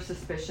over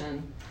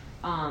suspicion,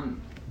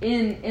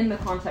 in the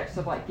context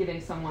of like giving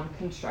someone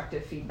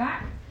constructive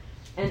feedback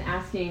and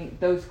asking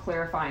those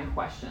clarifying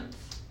questions.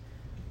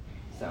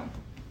 So,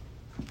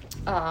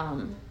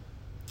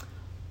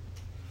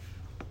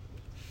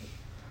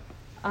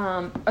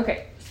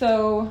 okay,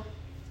 so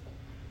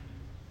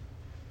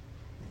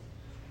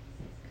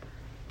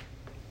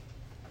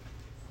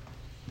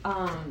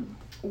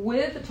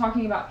with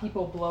talking about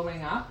people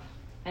blowing up,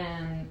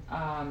 and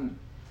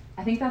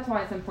I think that's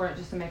why it's important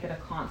just to make it a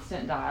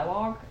constant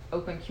dialogue,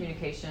 open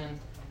communication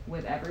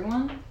with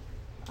everyone,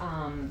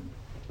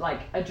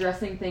 like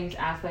addressing things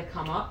as they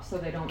come up so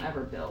they don't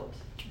ever build.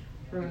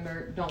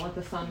 Remember, don't let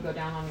the sun go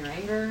down on your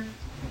anger.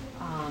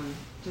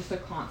 Just a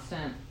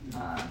constant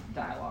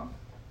dialogue.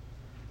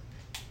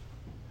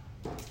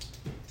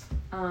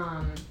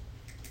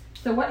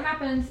 So what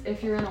happens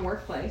if you're in a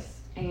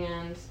workplace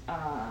and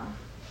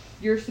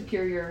your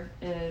superior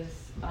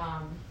is,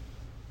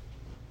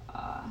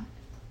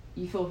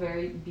 you feel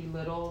very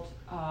belittled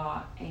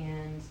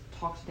and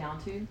talked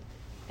down to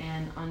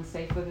and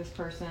unsafe with this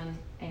person,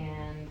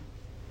 and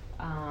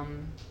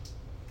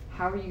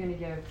how are you going to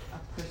give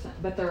a person,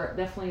 but they're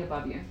definitely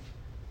above you,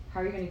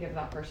 how are you going to give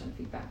that person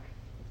feedback?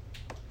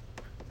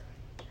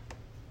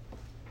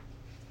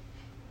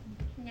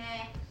 Nah.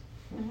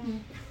 Mm-hmm.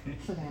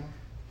 Savannah.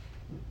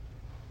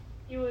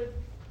 You would,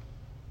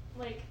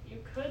 like, you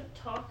could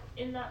talk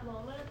in that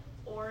moment,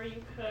 or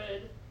you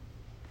could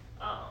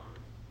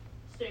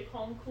stay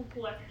calm, cool,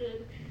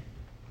 collected,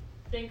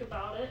 think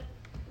about it,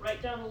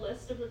 write down a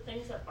list of the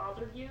things that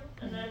bothered you,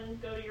 and then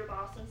go to your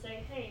boss and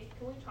say, hey,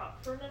 can we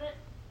talk for a minute?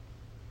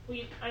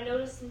 I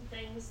noticed some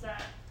things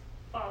that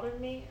bothered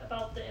me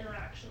about the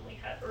interaction we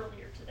had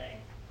earlier today.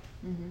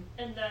 Mm-hmm.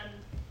 And then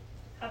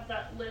have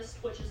that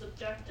list which is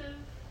objective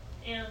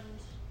and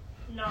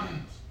not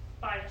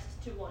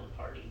biased to one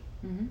party.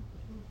 Mm-hmm.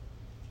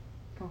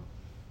 Cool.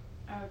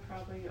 I would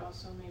probably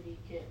also maybe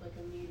get like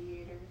a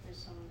mediator or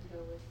someone to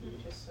go with you,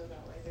 just so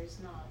that way there's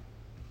not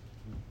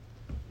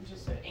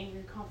just an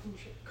angry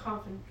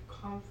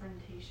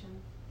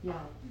confrontation. Yeah.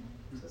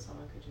 So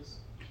someone could just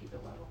keep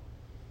it level.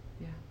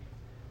 Yeah.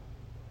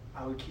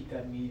 I would keep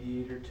that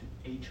mediator to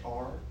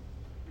HR,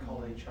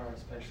 call HR,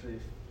 especially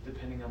if,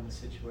 depending on the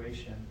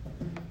situation,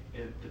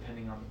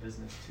 depending on the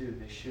business too.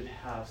 They should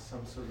have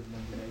some sort of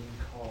number that you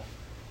can call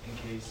in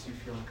case you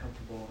feel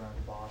uncomfortable around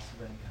a boss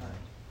of any kind.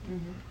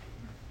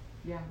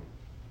 Mm-hmm. Yeah.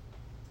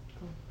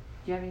 Cool.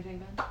 Do you have anything,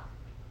 Ben?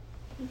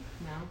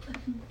 No?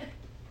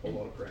 A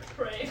lot of praying.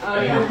 Pray.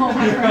 Oh yeah, a lot of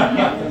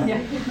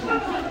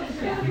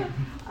praying.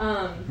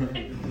 Yeah.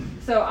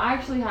 So I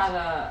actually had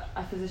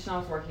a physician I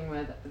was working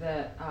with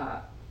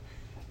that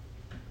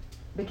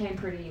became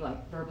pretty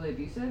like verbally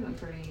abusive and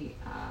pretty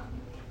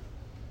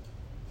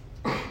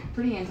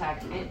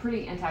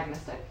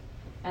antagonistic,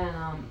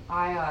 and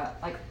I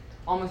like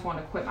almost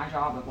wanted to quit my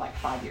job of like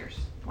 5 years.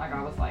 Like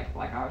I was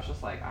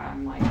just like I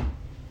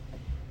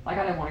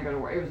didn't want to go to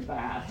work. It was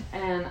bad.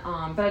 And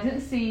but I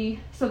didn't see,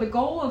 so the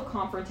goal of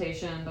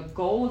confrontation, the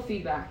goal of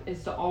feedback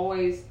is to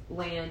always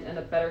land in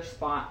a better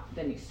spot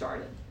than you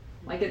started.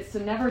 Like it's to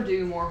never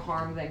do more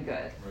harm than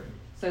good. Right.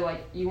 So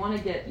like you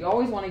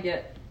always want to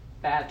get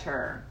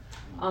better.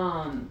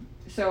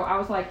 So I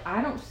was like,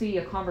 I don't see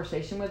a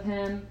conversation with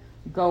him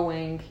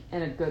going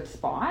in a good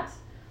spot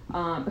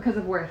because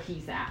of where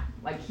he's at.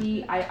 Like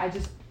I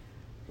just,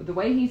 the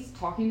way he's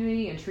talking to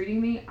me and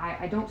treating me,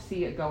 I don't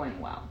see it going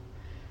well.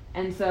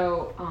 And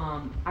so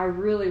I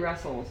really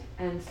wrestled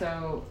and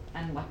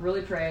like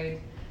really prayed.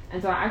 And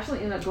so I actually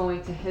ended up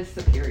going to his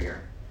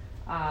superior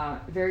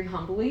very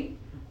humbly.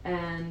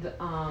 And,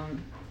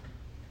 and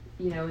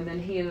then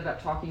he ended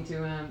up talking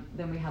to him.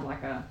 Then we had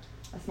like a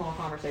small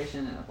conversation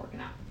and ended up working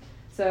out.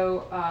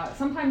 So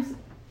sometimes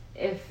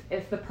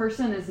if the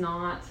person is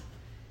not,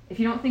 if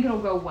you don't think it'll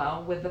go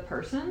well with the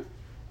person,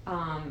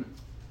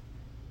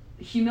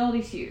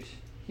 humility's huge.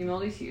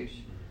 Humility's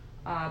huge.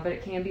 But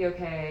it can be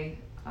okay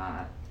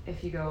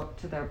if you go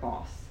to their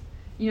boss.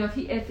 You know,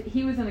 if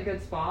he was in a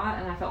good spot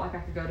and I felt like I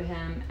could go to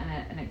him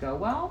and it go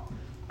well,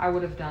 I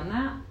would have done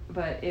that.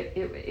 But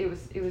it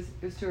was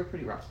to a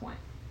pretty rough point.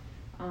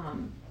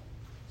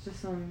 Just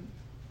some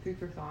food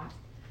for thought.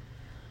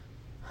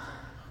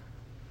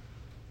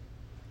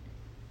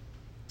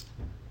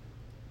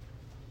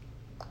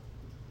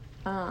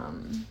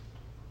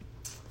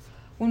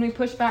 When we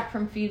push back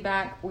from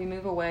feedback, we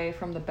move away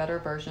from the better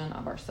version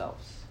of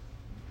ourselves.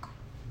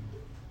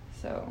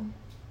 So,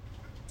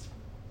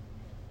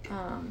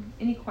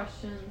 any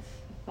questions,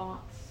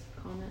 thoughts,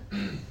 comments?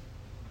 Can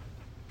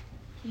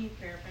you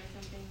clarify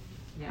something?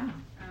 Yeah.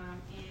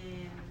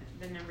 In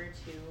the number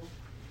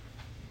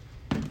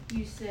 2,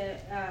 you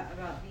said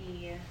about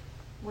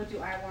what do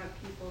I want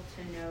people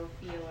to know,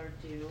 feel, or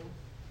do?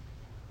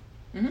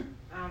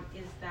 Mm-hmm.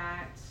 Is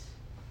that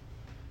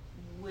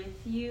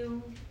with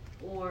you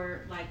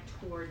or like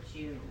towards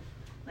you?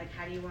 Like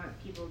how do you want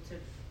people to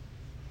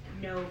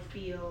know,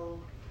 feel,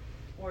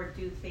 or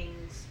do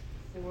things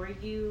for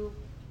you?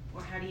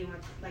 Or how do you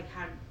want,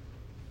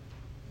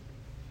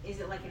 is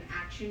it like an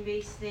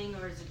action-based thing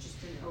or is it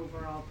just an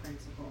overall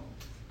principle?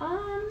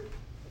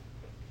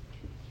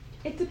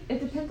 It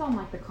depends on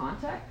like the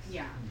context.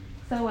 Yeah.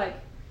 So like,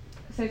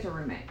 say it's a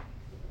roommate,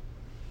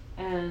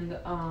 and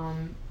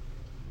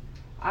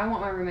I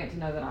want my roommate to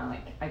know that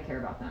I care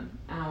about them,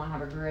 and I want to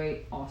have a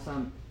great,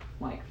 awesome,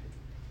 like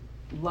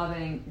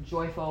loving,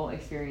 joyful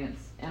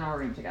experience in our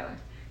room together.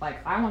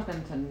 Like I want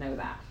them to know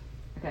that.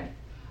 Okay.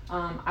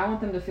 I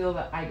want them to feel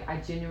that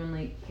I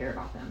genuinely care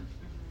about them.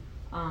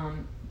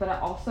 But I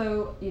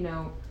also,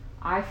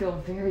 I feel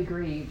very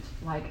grieved,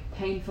 like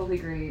painfully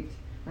grieved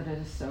that it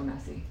is so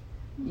messy,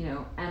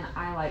 and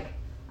I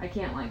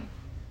can't like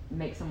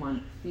make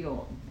someone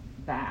feel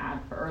bad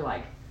or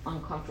like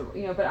uncomfortable,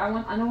 but I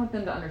don't want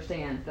them to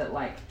understand that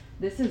like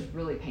this is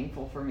really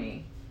painful for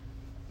me,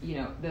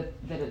 that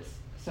it's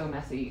so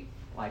messy,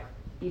 like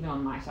even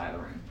on my side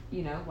of the room,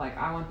 like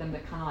I want them to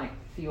kind of like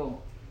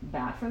feel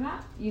bad for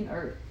that,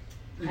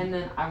 and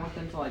then I want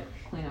them to like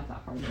clean up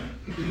that part of it.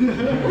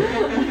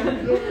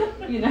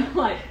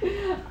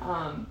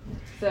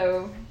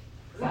 So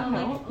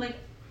well, like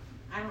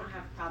I don't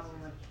have a problem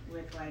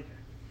with like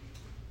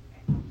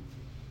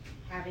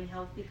having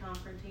healthy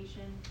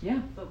confrontation.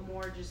 Yeah. But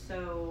more just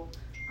so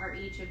are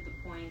each of the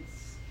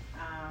points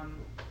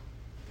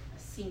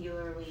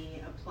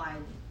singularly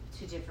applied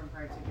to different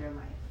parts of your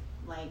life?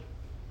 Like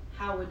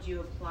how would you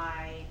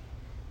apply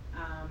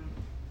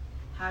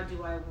how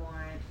do I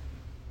want,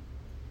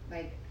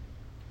 like,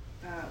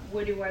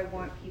 what do I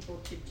want people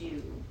to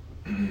do?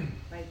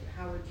 Like,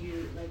 how would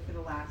you, like for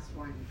the last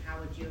one, how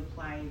would you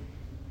apply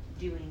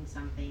doing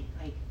something?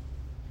 Like,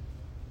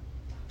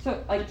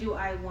 so, like, what do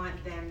I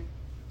want them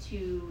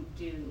to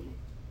do?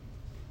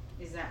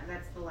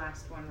 That's the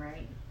last one,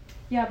 right?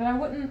 Yeah, but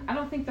I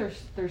don't think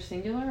they're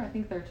singular. I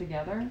think they're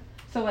together.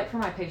 So like for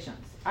my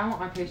patients, I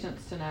want my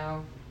patients to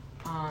know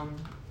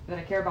that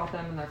I care about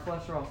them and their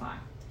cholesterol's high.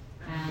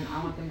 And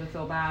I want them to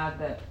feel bad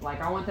that,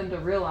 like, I want them to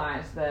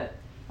realize that,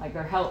 like,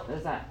 their health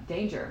is at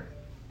danger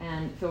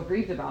and feel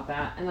grieved about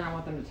that. And then I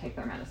want them to take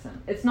their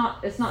medicine. It's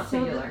not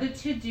singular. So the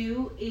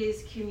to-do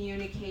is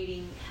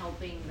communicating,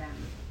 helping them.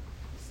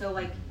 So,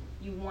 like,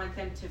 you want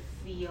them to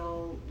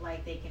feel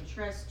like they can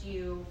trust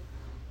you.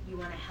 You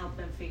want to help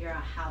them figure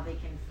out how they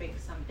can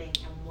fix something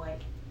and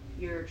what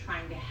you're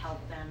trying to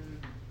help them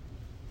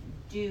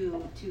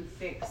do to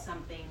fix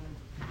something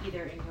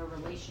either in your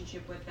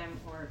relationship with them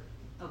or,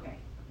 okay.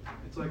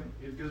 It's like,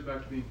 it goes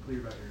back to being clear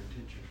about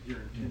your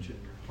intention,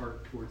 your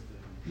heart towards them.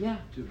 Yeah.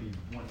 To be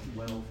wanting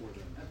well for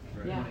them,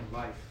 Okay. Yeah. wanting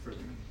life for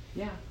them.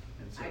 Yeah.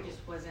 And so, I just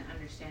wasn't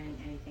understanding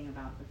anything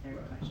about the third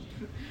Right.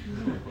 question.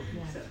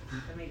 Yeah. So,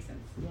 that makes sense.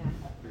 Yeah.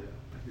 yeah,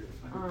 I hear it.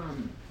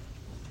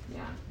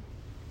 Yeah.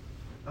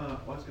 Well,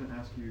 I was going to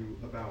ask you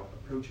about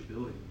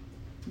approachability,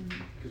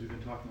 because we've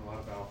been talking a lot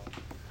about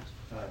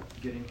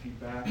getting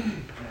feedback,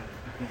 and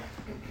I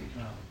think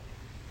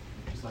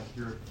just like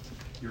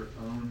your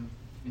own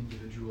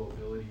individual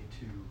ability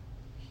to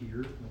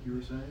hear, like you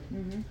were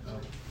saying,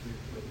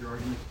 with your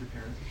arguments with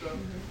your parents and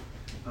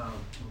stuff.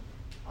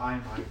 I in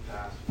my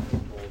past have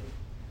been told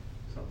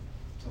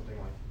something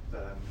like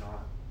that I'm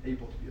not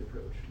able to be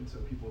approached, and so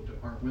people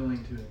aren't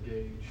willing to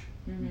engage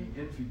me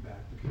in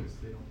feedback because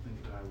they don't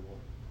think that I will.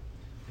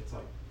 It's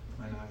like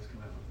my knives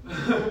come out.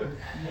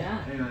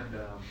 Yeah. And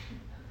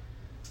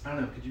I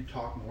don't know. Could you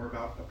talk more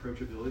about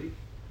approachability?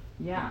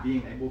 Yeah. And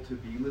being able to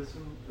be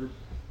listened or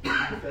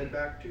fed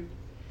back to.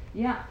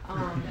 Yeah,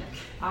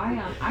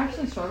 I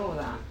actually struggle with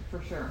that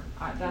for sure.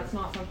 That's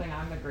not something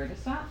I'm the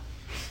greatest at.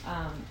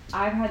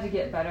 I've had to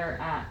get better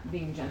at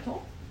being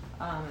gentle.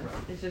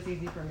 It's just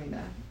easy for me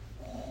to.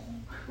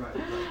 Right.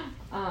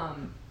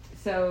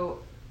 So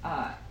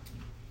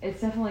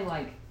it's definitely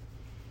like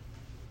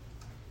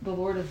the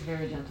Lord is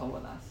very gentle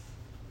with us.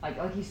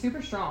 Like he's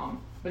super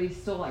strong, but he's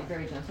still like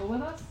very gentle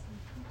with us.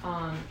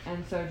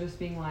 And so just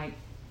being like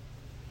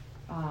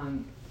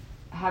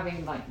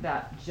having like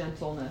that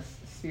gentleness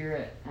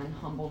spirit and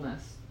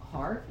humbleness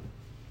heart,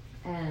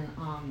 and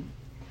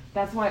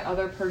that's why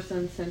other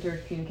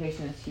person-centered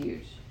communication is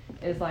huge.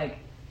 Is like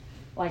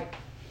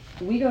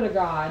we go to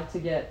God to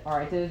get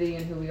our identity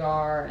and who we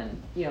are,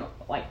 and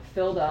like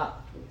filled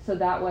up, so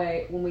that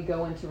way when we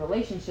go into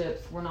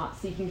relationships we're not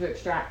seeking to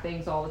extract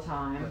things all the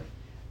time.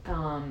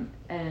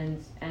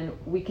 And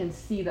we can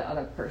see the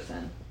other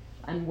person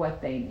and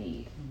what they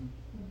need.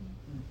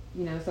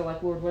 So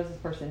like, Lord, what does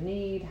this person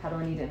need? How do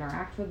I need to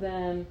interact with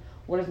them?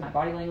 What does my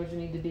body language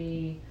need to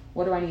be?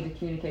 What do I need to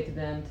communicate to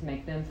them to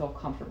make them feel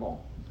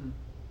comfortable?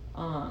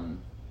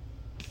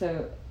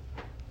 So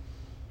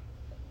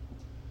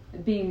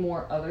being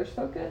more others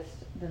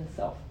focused than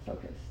self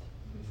focused.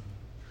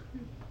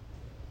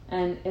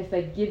 And if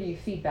they give you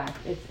feedback,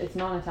 it's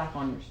not an attack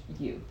on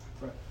you.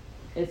 Right.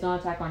 It's not an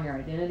attack on your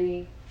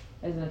identity.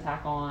 It's an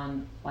attack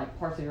on like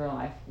parts of your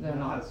life that are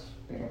not.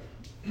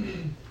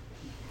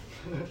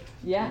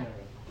 Yeah.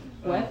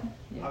 What?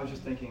 Yeah. I was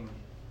just thinking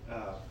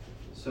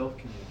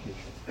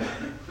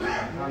self-communication,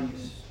 how you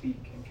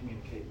speak and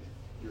communicate with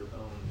your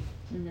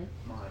own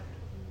mind,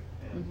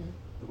 and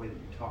the way that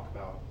you talk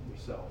about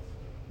yourself.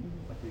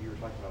 Like what you were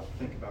talking about,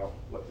 think about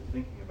what you're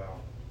thinking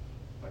about.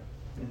 Like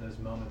in those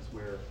moments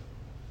where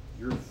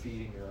you're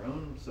feeding your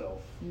own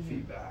self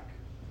feedback,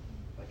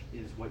 like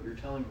is what you're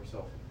telling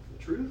yourself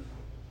the truth?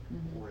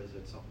 Or is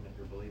it something that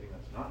you're believing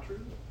that's not true?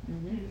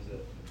 Is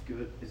it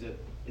good? Is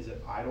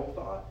it idle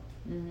thought?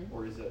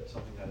 Or is it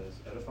something that is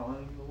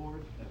edifying the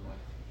Lord and like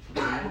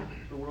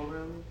the world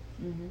around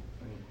you?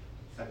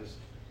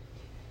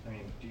 I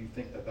mean, do you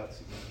think that that's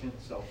significant?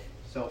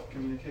 Self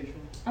communication?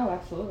 Oh,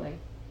 absolutely.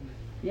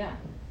 Yeah.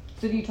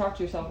 So do you talk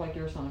to yourself like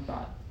you're a son of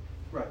God?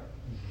 Right.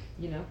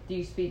 Do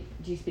you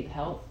speak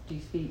health? Do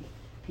you speak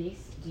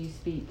peace? Do you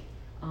speak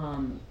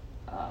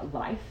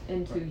life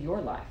into your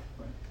life?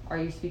 Right. Are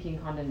you speaking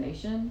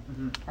condemnation?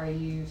 Are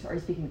you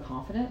speaking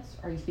confidence?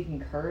 Are you speaking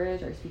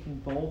courage? Are you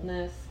speaking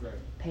boldness,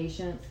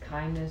 patience,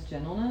 kindness,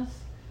 gentleness?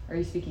 Are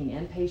you speaking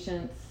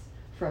impatience,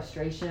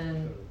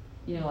 frustration?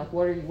 Like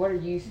what are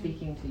you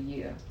speaking to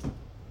you?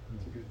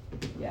 That's a good.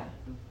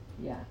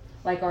 Yeah.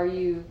 Like are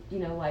you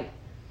like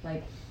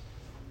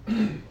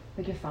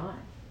you're fine.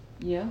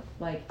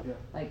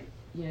 Like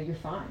you're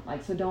fine.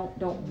 Like so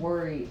don't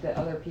worry that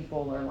other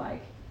people are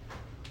like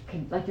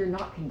you're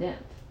not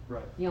condemned.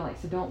 Right. Like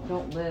so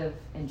don't live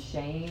in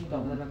shame,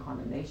 don't live in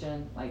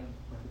condemnation. Like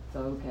it's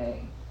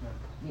okay.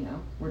 Right.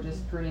 We're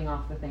just pruning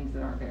off the things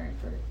that aren't bearing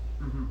fruit.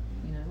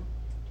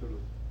 Totally.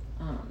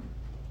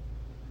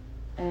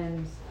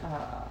 And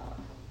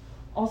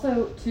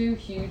also 2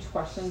 huge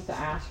questions to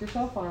ask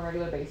yourself on a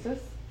regular basis.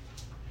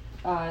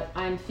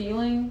 I'm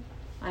feeling,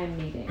 I'm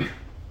needing.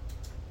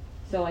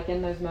 So like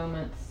in those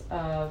moments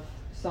of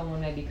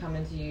someone maybe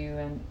coming to you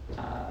and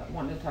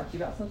wanting to talk to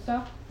you about some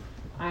stuff,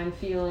 I'm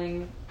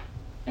feeling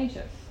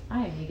anxious.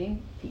 I am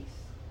needing peace.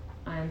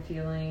 I'm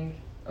feeling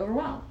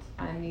overwhelmed.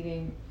 I'm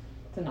needing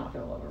to not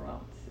feel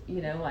overwhelmed.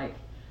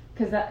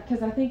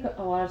 Because I think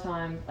a lot of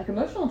time, like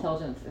emotional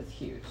intelligence is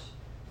huge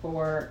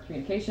for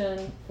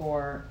communication,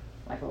 for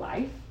like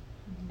life.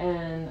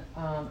 And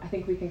I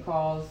think we can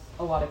cause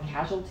a lot of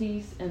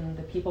casualties in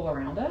the people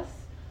around us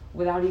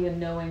without even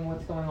knowing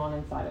what's going on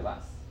inside of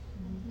us.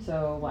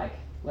 So like,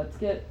 let's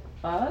get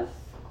us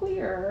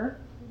clear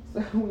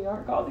so we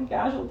aren't causing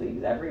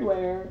casualties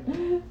everywhere.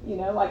 You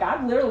know, like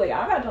I've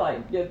had to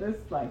like get this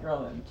like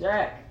girl in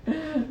check.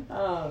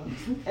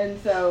 And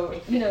so,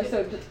 you know,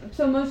 so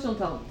emotional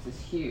intelligence is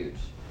huge.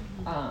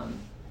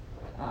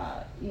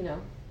 You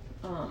know,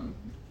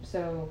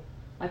 so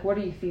like, what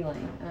are you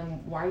feeling,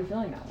 and why are you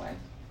feeling that way?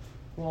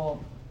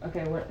 Well,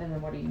 okay, and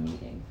then what are you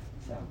needing?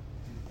 So,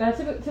 but I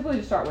typically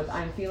just start with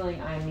I'm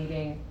feeling, I'm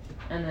needing,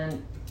 and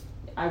then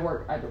I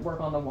work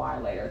on the why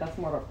later. That's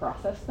more of a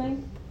process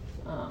thing.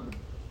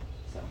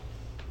 So.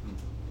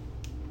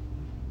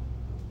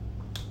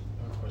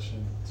 I have a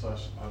question /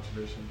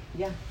 observation.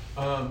 Yeah.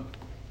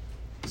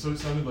 So it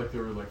sounded like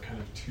there were like kind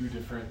of two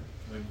different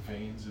like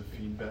veins of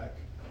feedback.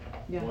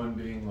 Yeah. One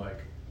being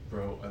like,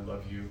 bro, I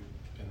love you,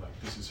 and like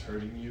this is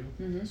hurting you,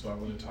 Mm-hmm. so I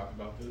want to talk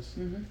about this.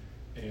 Mm-hmm.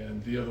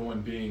 And the other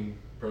one being,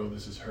 bro,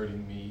 this is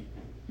hurting me.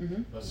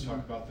 Mm-hmm. Let's talk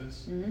about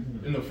this.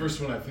 Mm-hmm. And the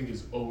first one I think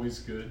is always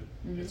good.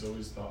 Mm-hmm. It's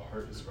always the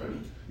heart is right.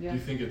 Yeah. Do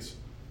you think it's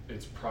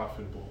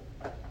profitable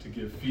to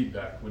give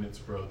feedback when it's,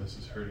 bro, this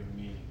is hurting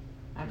me?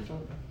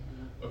 Absolutely.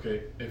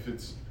 Okay, if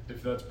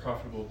that's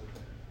profitable,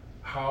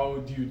 how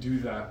do you do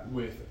that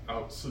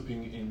without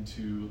slipping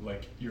into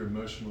like your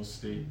emotional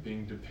state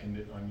being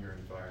dependent on your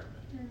environment?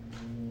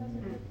 That's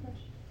a good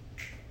question.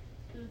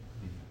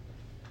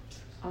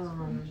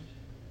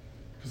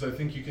 Because I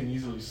think you can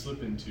easily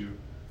slip into,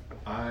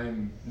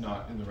 I'm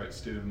not in the right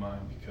state of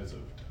mind because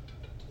of,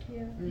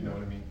 Yeah. you know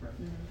what I mean?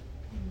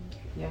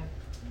 Yeah.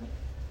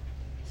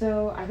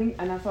 So I think,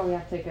 and that's why we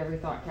have to take every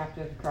thought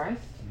captive to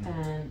Christ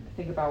and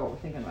think about what we're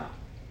thinking about.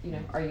 You know,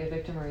 are you a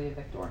victim or are you a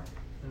victor?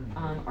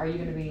 Are you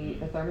going to be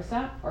the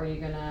thermostat, or are you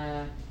going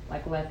to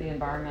like let the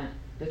environment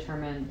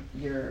determine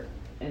your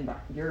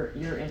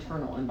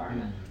internal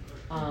environment?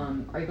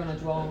 Are you going to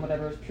dwell on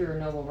whatever is pure,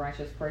 noble,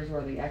 righteous,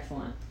 praiseworthy,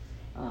 excellent?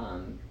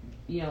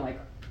 You know, like,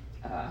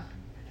 I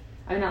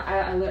mean,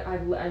 I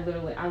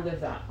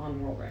lived that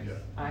on World Race. Yeah.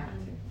 I had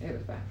to. It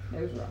was bad.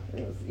 It was rough.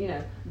 It was, you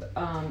know,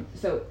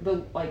 so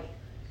the like,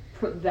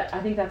 that I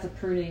think that's a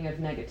pruning of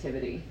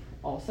negativity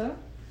also,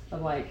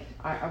 of like,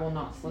 I will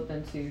not slip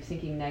into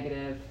thinking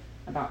negative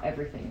about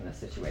everything in this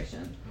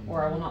situation,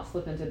 or I will not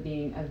slip into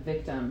being a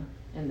victim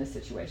in this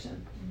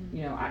situation.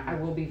 You know, I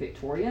will be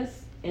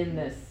victorious in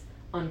this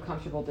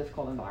uncomfortable,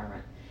 difficult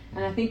environment.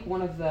 And I think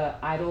one of the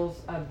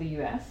idols of the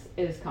U.S.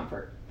 is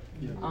comfort.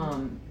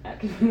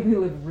 Because we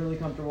live really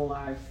comfortable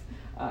lives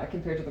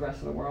compared to the rest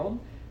of the world.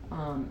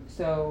 You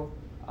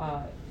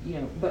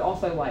know, but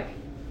also like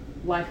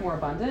life more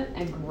abundant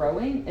and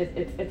growing,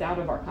 it's out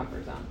of our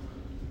comfort zone.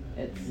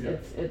 It's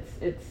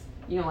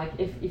you know, like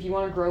if you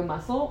want to grow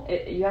muscle,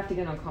 you have to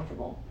get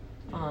uncomfortable.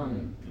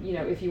 You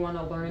know, if you want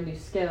to learn a new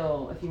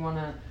skill, if you want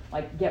to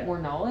like get more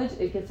knowledge,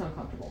 it gets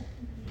uncomfortable.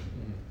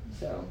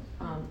 So,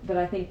 but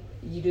I think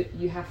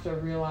you have to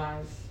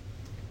realize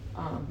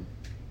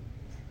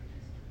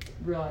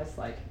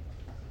like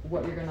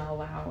what you're going to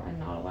allow and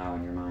not allow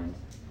in your mind.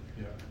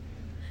 Yeah.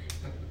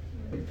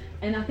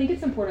 And I think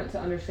it's important to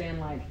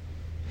understand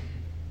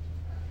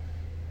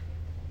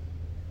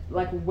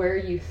like where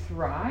you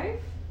thrive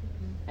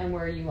and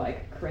where you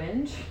like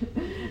cringe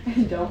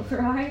and don't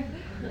thrive,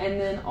 and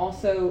then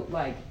also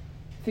like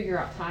figure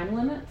out time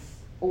limits,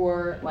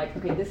 or like,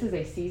 okay, this is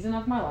a season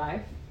of my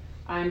life.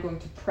 I'm going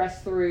to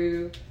press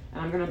through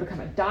and I'm going to become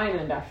a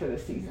diamond after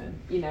this season,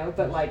 you know,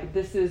 but like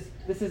this is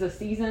a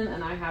season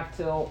and I have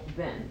till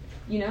then,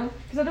 you know,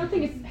 because I don't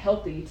think it's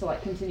healthy to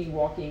like continue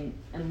walking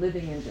and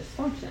living in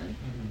dysfunction,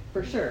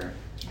 for sure,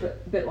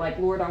 but like,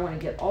 Lord, I want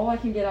to get all I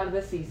can get out of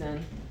this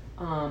season.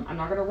 I'm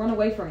not going to run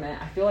away from it.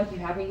 I feel like you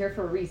have me here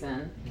for a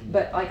reason,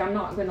 but like I'm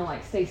not going to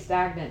like stay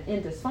stagnant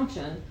in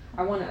dysfunction.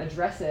 I want to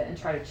address it and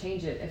try to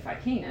change it if I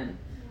can,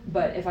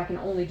 but if I can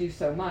only do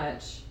so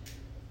much,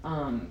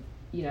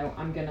 you know,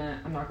 I'm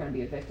not gonna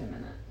be a victim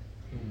in it.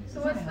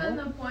 So what's then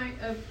the point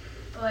of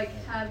like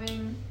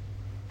having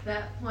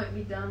that point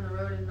be down the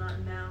road and not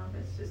now if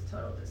it's just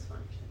total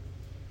dysfunction?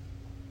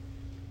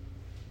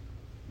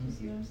 You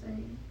see what I'm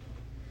saying?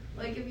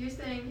 Like if you're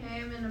saying,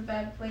 hey, I'm in a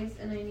bad place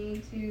and I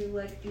need to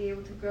like be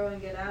able to grow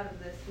and get out of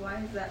this, why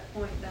is that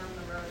point down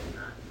the road and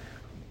not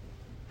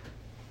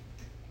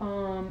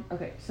now?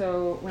 Okay,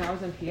 so when I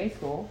was in PA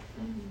school,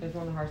 it was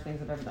one of the hardest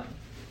things I've ever done.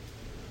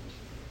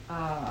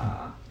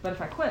 But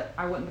if I quit,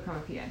 I wouldn't become a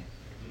PA.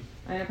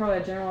 And I probably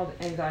had general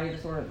anxiety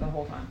disorder the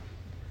whole time.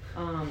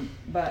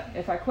 But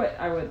if I quit,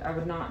 I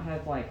would not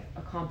have like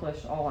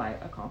accomplished all I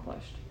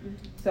accomplished.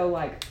 So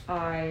like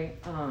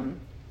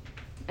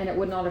and it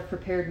would not have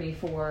prepared me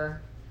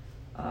for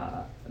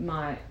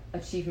my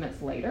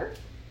achievements later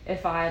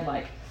if I had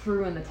like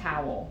threw in the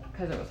towel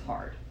because it was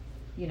hard,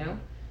 you know.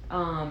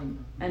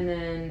 And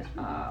then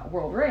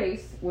World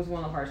Race was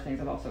one of the hardest things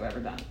I've also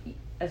ever done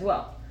as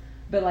well.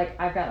 But like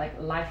I've got like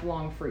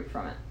lifelong fruit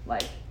from it.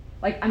 Like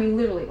I mean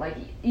literally, like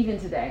even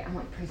today I'm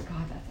like, praise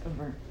God that's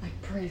over.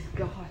 Like praise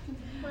God.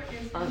 What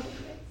is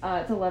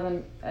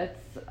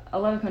It's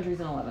 11 countries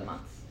in 11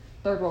 months.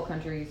 Third world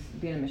countries,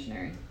 being a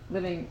missionary,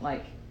 living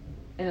like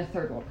in a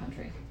third world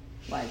country.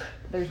 Like,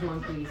 there's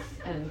monkeys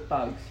and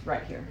bugs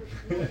right here.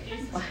 Like,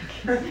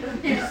 you're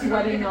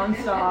sweating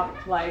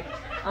nonstop. Like,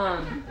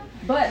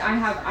 but I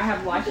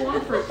have lifelong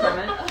fruit from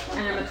it,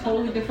 and I'm a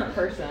totally different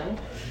person.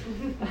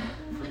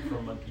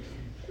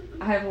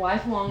 I have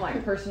lifelong,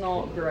 like,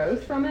 personal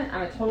growth from it.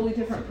 I'm a totally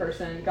different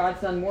person.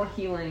 God's done more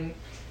healing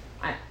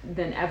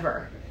than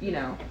ever, you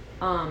know.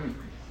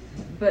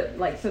 But,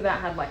 like, so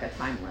that had, like, a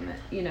time limit,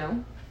 you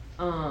know.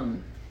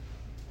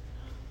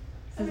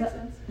 That makes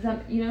sense. Is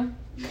that, you know?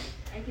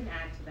 I can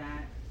add to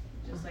that,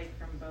 just like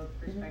from both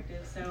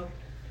perspectives. So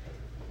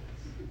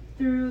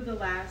through the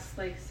last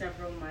like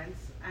several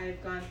months, I've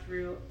gone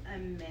through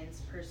immense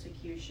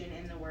persecution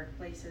in the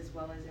workplace as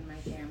well as in my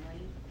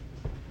family,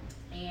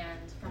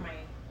 and from my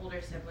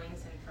older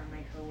siblings and from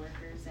my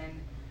coworkers.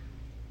 And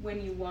when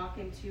you walk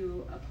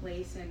into a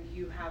place and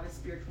you have a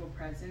spiritual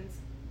presence,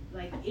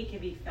 like it can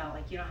be felt.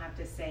 Like you don't have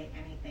to say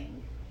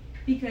anything,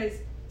 because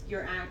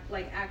your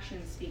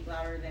actions speak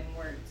louder than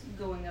words,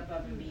 going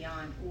above and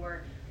beyond.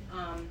 Or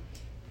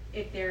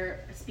if they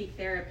speak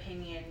their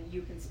opinion,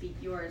 you can speak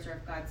yours. Or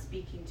if God's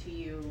speaking to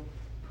you,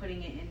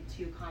 putting it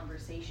into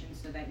conversation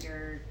so that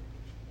you're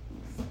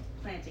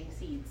planting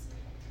seeds.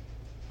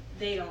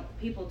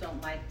 People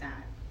don't like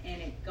that.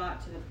 And it got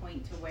to the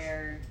point to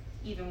where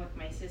even with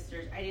my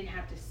sisters, I didn't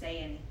have to say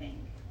anything,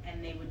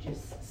 and they would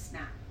just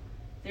snap.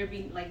 There'd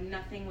be like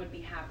nothing would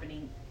be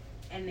happening,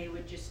 and they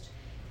would just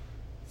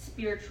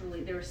there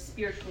were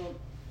spiritual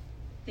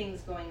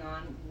things going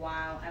on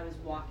while I was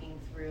walking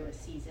through a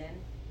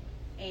season,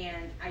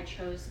 and I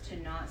chose to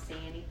not say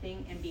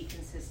anything and be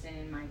consistent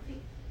in my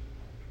faith.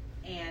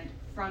 And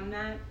from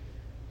that,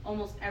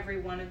 almost every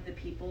one of the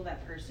people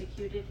that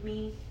persecuted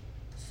me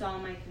saw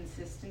my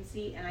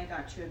consistency, and I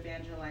got to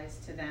evangelize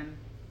to them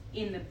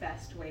in the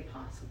best way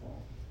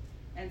possible.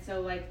 And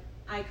so like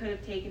I could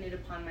have taken it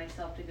upon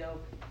myself to go,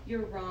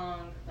 you're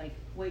wrong, like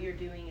what you're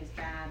doing is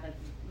bad, like,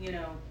 you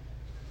know,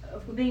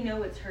 they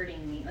know it's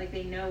hurting me, like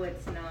they know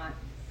it's not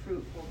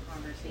fruitful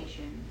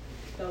conversation.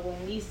 But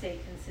when we stay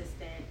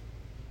consistent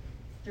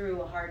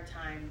through a hard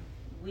time,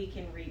 we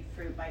can reap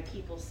fruit by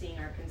people seeing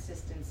our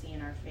consistency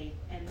in our faith.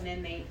 And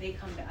then they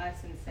come to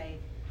us and say,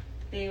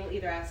 they'll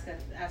either ask a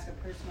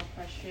personal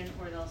question,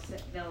 or they'll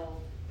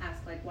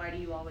ask like, why do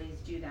you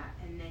always do that?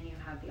 And then you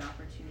have the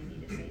opportunity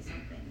to say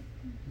something.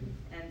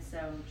 And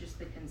so just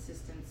the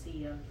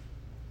consistency of,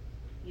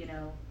 you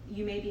know,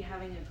 you may be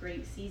having a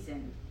great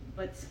season,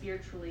 but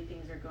spiritually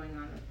things are going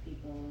on with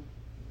people.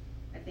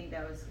 I think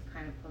that was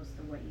kind of close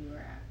to what you were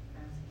asking.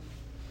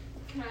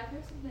 Can I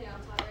throw something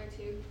else out there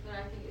too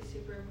that I think is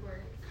super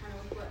important, kind of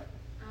what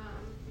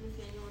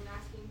Nathaniel was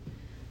asking?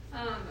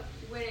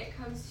 When it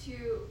comes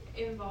to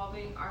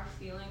involving our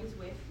feelings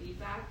with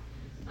feedback,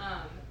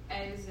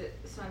 as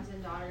sons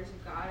and daughters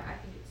of God, I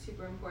think it's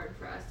super important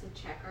for us to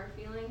check our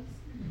feelings,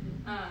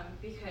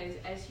 because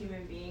as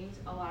human beings,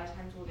 a lot of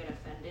times we'll get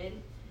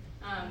offended.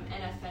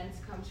 And offense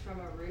comes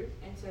from a root,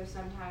 and so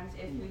sometimes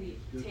if we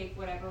take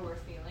whatever we're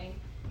feeling,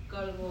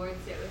 go to the Lord,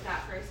 sit with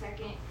that for a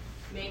second,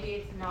 maybe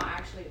it's not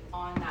actually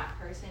on that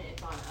person,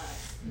 it's on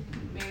us.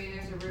 Maybe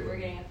there's a root we're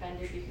getting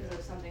offended because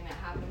of something that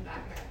happened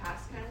back in our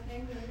past kind of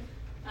thing.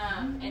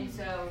 And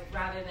so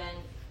rather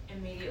than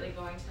immediately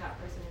going to that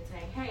person and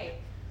saying, hey,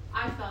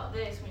 I felt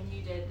this when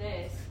you did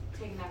this,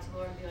 taking that to the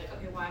Lord and be like,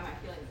 okay, why am I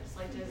feeling this?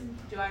 Like,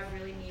 do I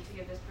really need to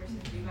give this person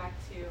feedback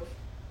to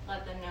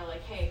let them know,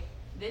 like, hey,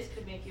 this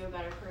could make you a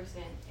better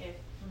person if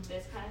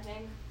this kind of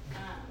thing.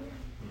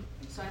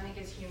 So I think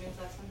as humans,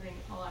 that's something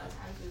a lot of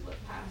times we look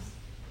past,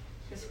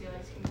 because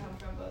feelings can come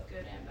from both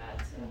good and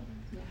bad.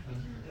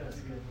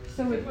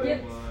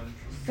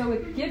 So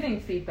with giving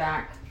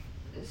feedback,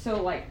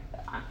 so like,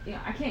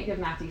 I can't give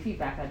Matthew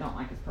feedback that I don't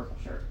like his purple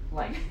shirt.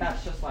 Like,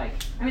 that's just like,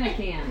 I mean I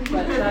can,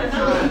 but that's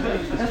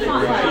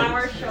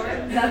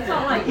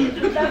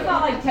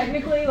not like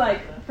technically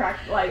like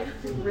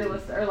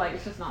realistic, or like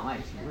it's just not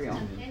like real.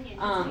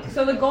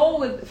 So the goal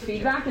with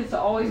feedback is to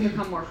always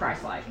become more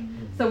Christ-like.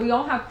 So we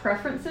all have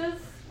preferences,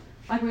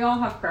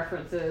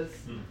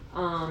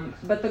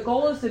 but the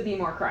goal is to be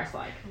more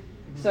Christ-like.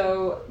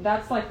 So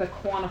that's like the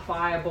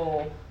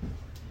quantifiable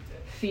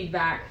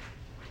feedback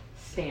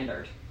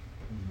standard.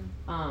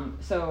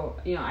 So,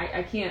 you know,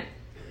 I can't,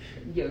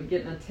 you know,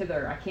 get in a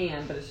tither. I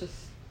can, but it's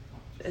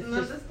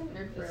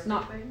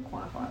not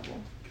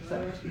quantifiable.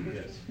 So,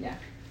 yeah.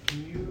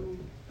 Can you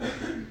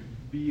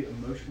be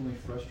emotionally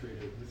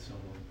frustrated with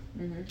someone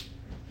and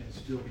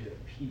still be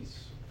at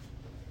peace?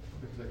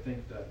 Because I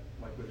think that,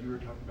 like what you were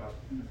talking about,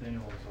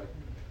 Nathaniel, is like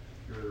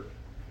your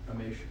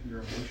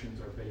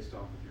emotions are based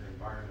off of your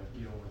environment.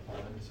 You don't want to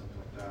fall into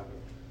something like that,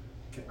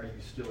 but are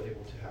you still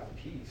able to have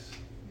peace?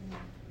 I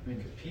mean,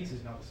 because peace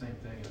is not the same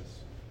thing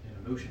as an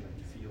emotion that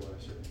you feel at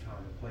a certain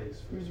time and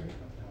place for a certain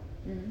amount of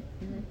time.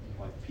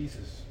 Like, peace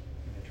is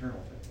an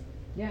internal thing.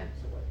 Yeah.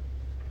 So, like,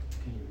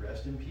 can you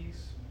rest in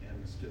peace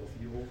and still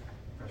feel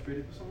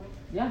frustrated with someone?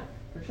 Yeah,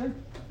 for sure.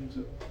 I think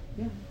so.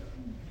 Yeah.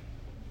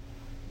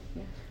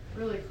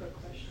 Really quick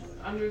question.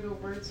 Under the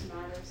words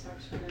matter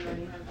section, and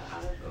then you have the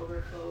out of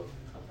overflow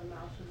of the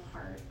mouth and the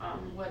heart.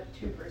 What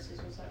 2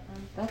 verses was that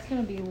from? That's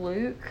going to be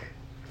Luke.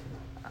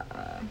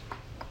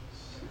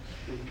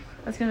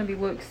 That's going to be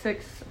Luke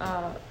 6,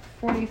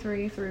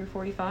 43 through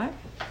 45.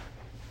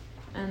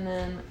 And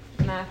then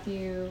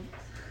Matthew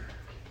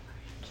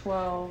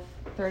 12,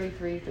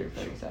 33 through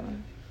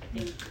 37.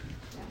 Yeah.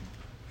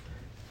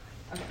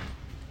 Okay.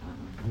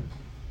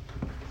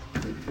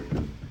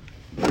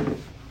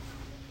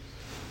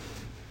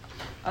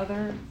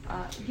 Other,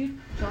 you,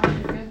 Josh,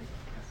 you're good?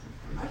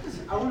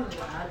 I wanted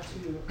to add to,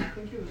 I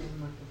think it was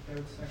in like the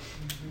 3rd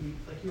section,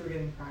 like you were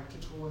getting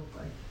practical with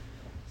like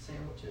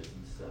sandwiches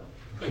and stuff.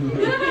 I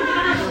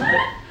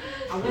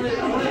wanted like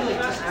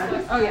to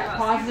add. Oh yeah,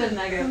 positive,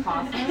 negative,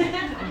 positive.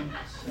 I'm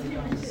so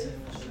done with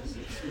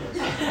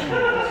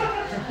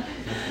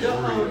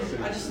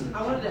sandwiches.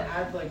 I wanted to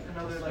add like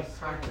another like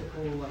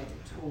practical like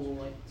tool,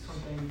 like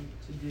something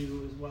to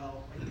do as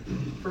well. Like,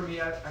 for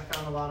me, I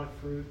found a lot of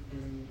fruit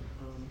and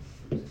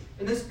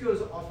this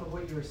goes off of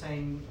what you were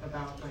saying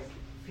about like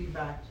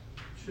feedback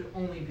should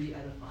only be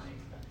edifying.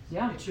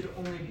 Yeah. It should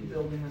only be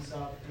building us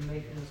up and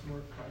making us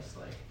more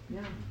Christ-like.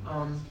 Yeah.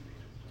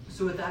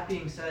 So with that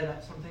being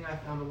said, something I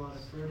found a lot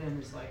of fruit in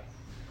is like,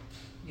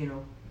 you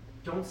know,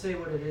 don't say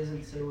what it is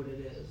and say what it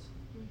is.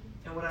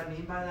 Mm-hmm. And what I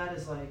mean by that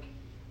is like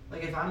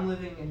if I'm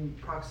living in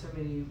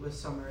proximity with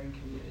Summer in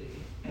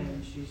community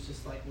and she's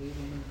just like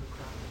leaving her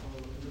crap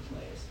all over the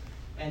place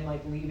and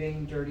like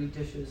leaving dirty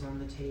dishes on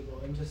the table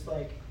and just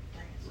like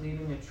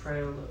leaving a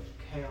trail of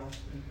chaos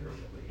in her,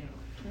 you know.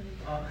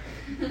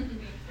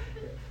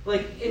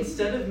 Like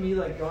instead of me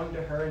like going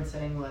to her and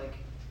saying like,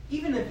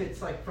 even if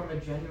it's like from a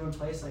genuine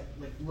place, like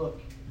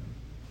look,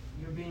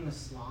 you're being a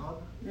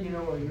slob, you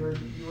know, or you're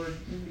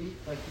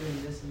like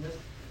doing this and this,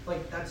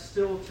 like that's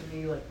still to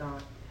me like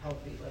not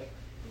healthy. Like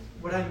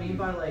what I mean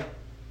by like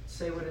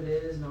say what it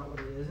is, not what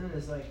it isn't,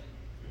 is like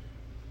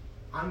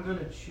I'm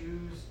gonna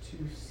choose to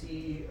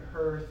see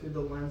her through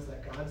the lens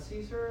that God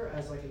sees her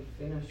as like a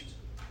finished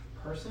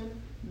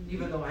person,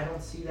 even though I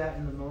don't see that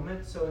in the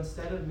moment. So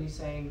instead of me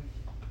saying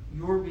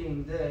you're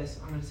being this,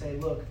 I'm going to say,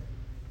 look,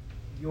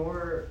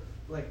 you're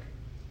like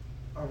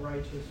a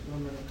righteous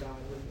woman of God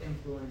with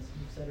influence,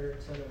 etc.,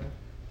 etc.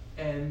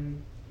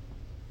 And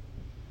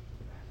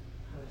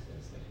how do I say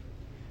this?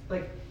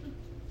 Like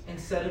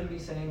instead of me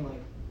saying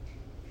like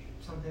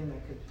something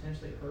that could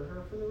potentially hurt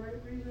her for the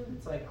right reason,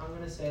 it's like I'm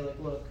going to say like,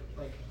 look,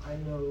 like I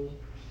know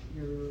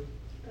you're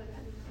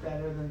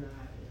better than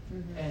that,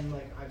 and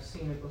like I've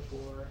seen it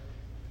before.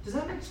 Does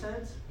that make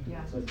sense?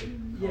 Yeah.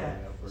 Yeah.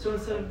 So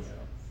instead of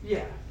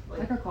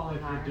like a calling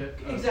higher.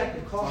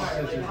 Exactly, call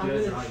higher. Like I'm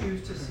gonna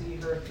choose to see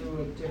her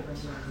through a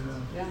different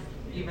lens. Yeah.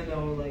 Even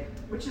though like,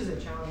 which is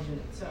a challenge in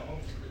itself,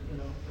 you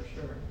know, for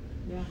sure.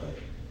 Yeah. But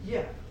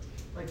yeah,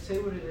 like say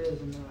what it is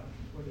and not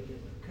what it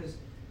isn't. Because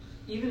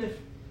even if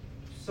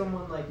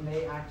someone like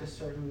may act a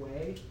certain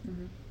way,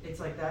 it's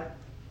like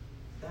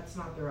that's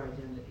not their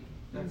identity.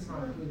 That's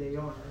not who they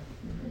are.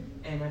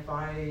 And if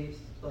I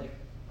like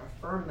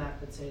affirm that,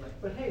 but say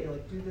like, but hey,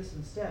 like do this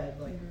instead,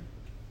 like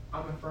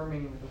I'm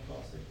affirming with a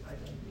false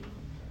identity.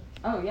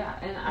 Oh yeah,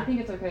 and I think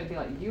it's okay to be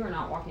like, you are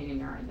not walking in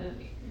your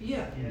identity.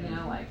 Yeah. You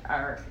know, like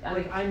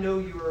I know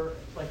you're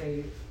like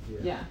a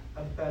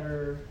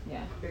better,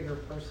 bigger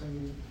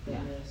person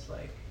than this.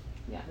 Like,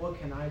 what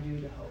can I do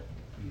to help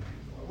you?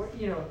 What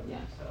you know? Yeah.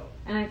 So.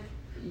 And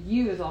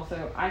you is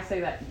also, I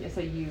say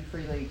you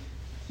freely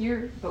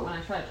here, but when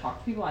I try to talk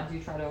to people, I do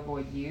try to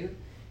avoid you.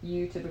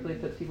 You typically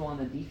puts people on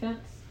the defense.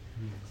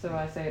 So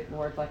I say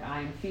words like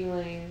I am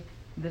feeling,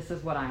 this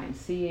is what I am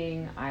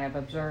seeing, I have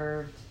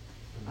observed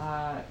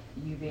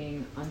you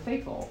being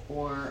unfaithful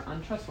or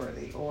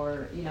untrustworthy,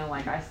 or, you know,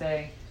 like I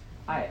say,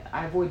 I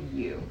avoid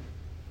you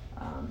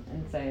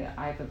and say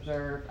I've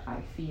observed,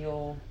 I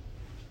feel,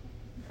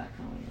 that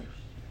kind of language.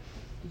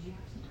 Did you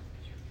have something?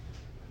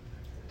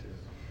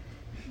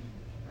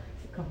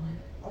 Go on.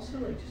 Also,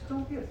 like, just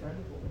don't be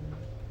offendable.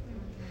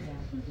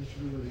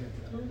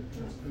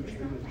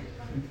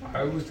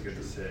 I was going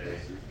to say,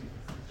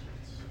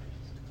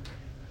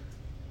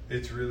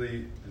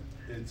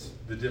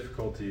 the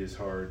difficulty is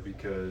hard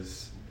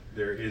because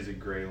there is a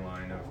gray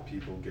line of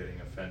people getting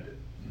offended.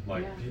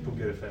 Like, people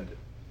get offended.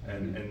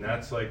 And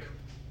that's like,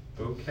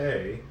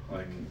 okay,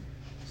 like,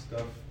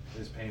 stuff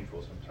is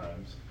painful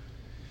sometimes.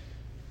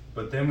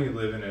 But then we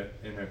live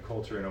in a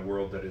culture, in a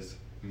world that is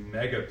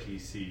mega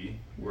PC,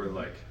 where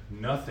like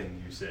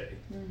nothing you say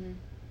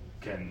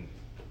can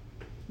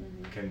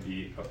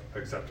be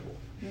acceptable,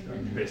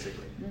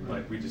 basically.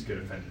 Like we just get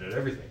offended at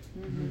everything.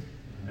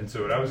 And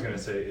so what I was going to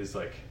say is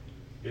like,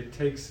 it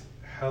takes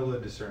hella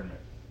discernment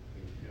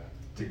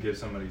to give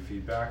somebody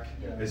feedback,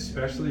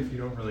 especially if you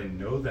don't really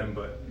know them.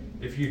 But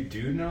if you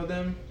do know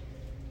them,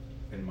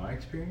 in my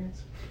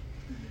experience,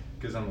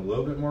 because I'm a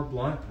little bit more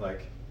blunt,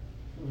 like,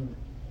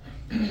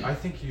 I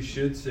think you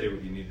should say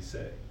what you need to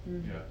say.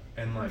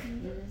 And like,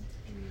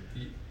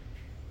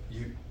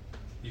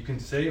 you can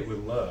say it with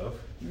love,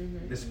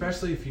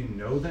 especially if you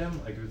know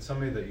them. Like if it's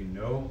somebody that you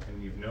know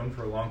and you've known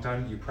for a long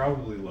time, you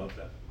probably love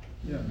them.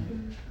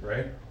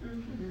 Right?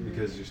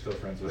 Because you're still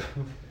friends with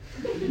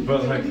them.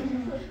 But like,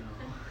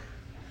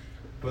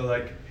 But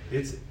like,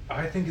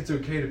 I think it's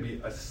okay to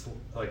be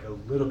like a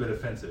little bit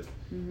offensive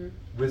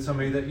with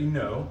somebody that you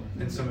know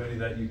and somebody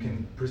that you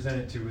can present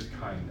it to with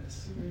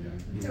kindness.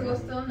 You So know? we'll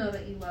still know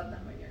that you love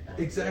them when you're done.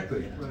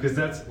 Exactly, because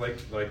that's like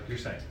you're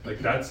saying, like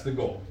that's the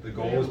goal. The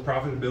goal is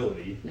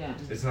profitability. Yeah.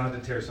 It's not to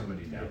tear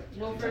somebody down.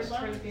 Well, 1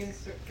 Corinthians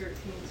 13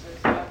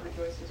 says, God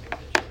rejoices with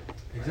the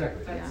truth.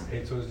 Exactly. That's-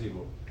 Hate so is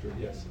evil.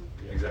 Yes.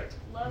 Exactly.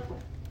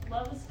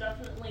 Love is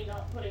definitely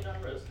not putting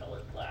on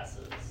rose-colored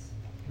glasses.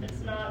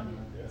 It's not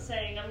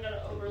saying I'm going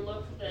to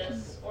overlook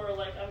this or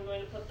like I'm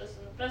going to put this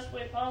in the best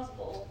way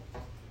possible.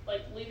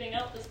 Like leaving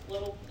out this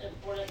little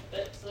important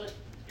bit so that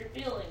your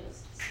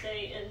feelings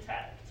stay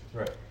intact.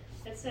 Right.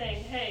 It's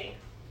saying, hey,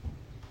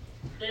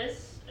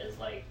 this is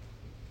like,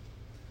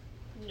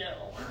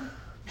 no.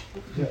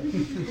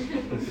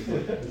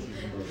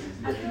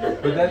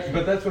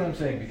 But that's what I'm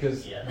saying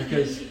because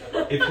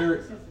if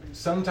you're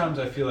sometimes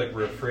I feel like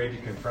we're afraid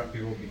to confront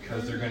people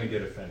because they're going to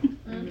get offended.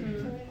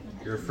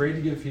 You're afraid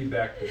to give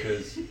feedback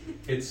because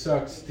it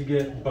sucks to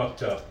get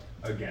bucked up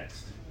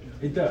against.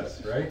 It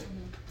does, right?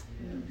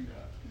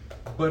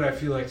 But I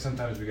feel like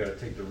sometimes we got to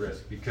take the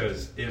risk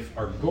because if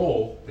our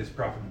goal is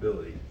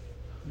profitability,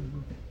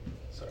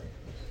 sorry.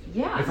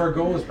 Yeah. If our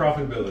goal is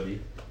profitability,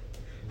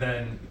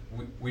 then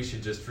we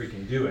should just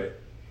freaking do it.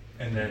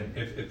 And then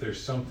if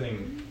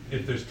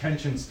there's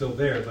tension still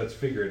there, let's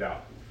figure it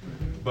out.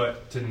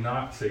 But to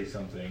not say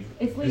something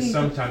is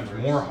sometimes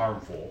more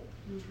harmful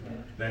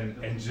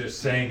than just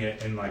saying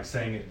it and like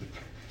saying it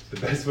the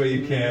best way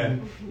you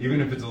can,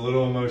 even if it's a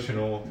little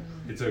emotional,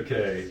 it's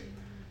okay.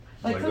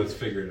 Like let's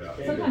figure it out.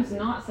 Sometimes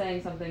not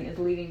saying something is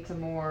leading to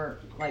more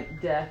like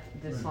death,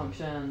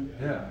 dysfunction,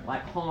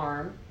 like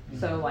harm.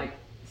 So like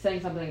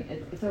saying something,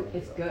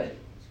 it's good.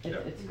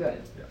 It's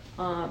good.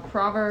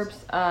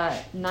 Proverbs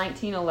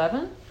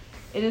 19:11.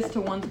 It is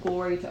to one's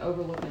glory to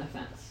overlook an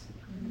offense.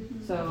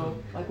 So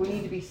like we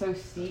need to be so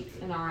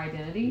steeped in our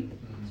identity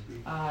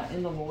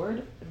in the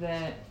Lord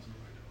that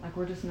like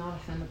we're just not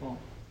offendable.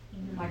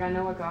 Like I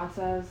know what God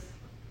says,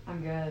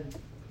 I'm good.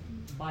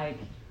 Like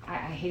I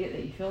hate it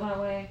that you feel that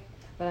way,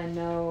 but I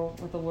know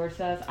what the Lord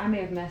says. I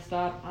may have messed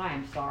up. I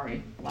am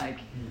sorry. Like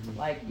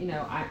you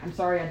know, I'm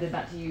sorry I did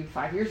that to you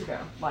 5 years ago.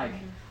 Like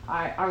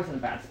I was in a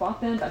bad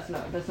spot then. That's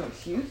no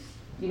excuse.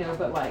 You know,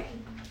 but like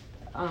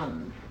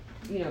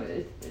you know,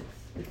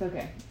 it's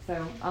okay.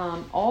 So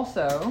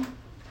also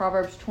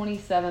Proverbs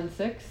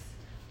 27:6,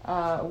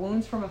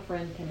 wounds from a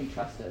friend can be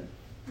trusted.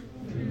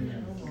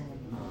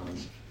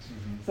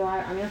 So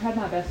I mean, I've had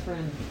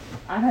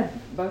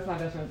both my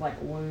best friends like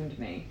wound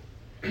me,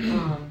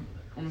 and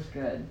it was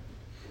good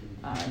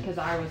because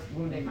I was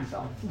wounding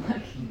myself.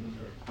 Like,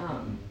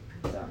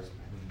 so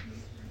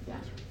yeah.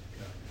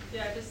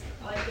 Yeah, I just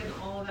like in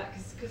all of that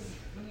because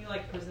when you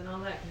like present all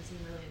that, it can seem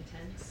really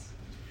intense,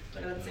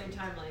 but at the same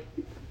time, like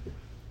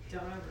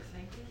don't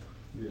overthink it.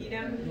 You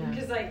know,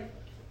 because like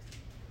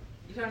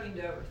you don't need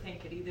to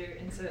overthink it either,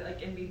 and so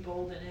like and be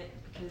bold in it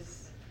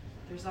because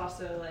there's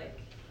also like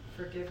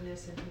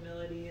forgiveness and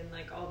humility and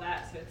like all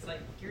that. So it's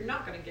like you're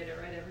not gonna get it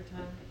right every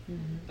time,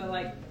 but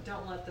like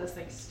don't let those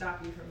things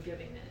stop you from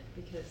giving it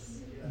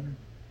because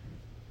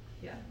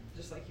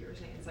just like you were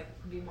saying, it's like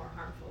be more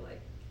harmful. Like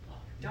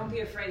don't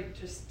be afraid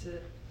just to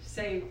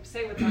say what's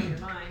on your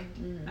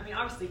mind. I mean,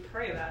 obviously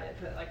pray about it,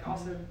 but like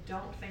also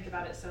don't think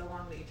about it so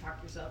long that you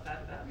talk yourself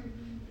out of it,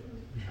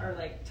 or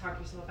like talk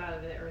yourself out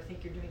of it, or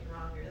think you're doing it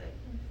wrong, or like,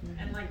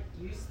 and like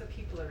use the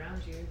people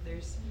around you.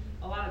 There's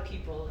a lot of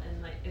people,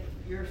 and like if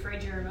you're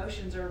afraid your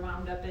emotions are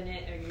wound up in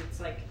it, or it's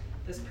like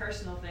this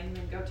personal thing,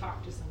 then go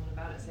talk to someone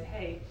about it. Say,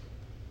 hey,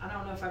 I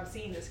don't know if I'm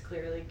seeing this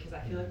clearly because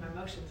I feel like my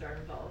emotions are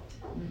involved.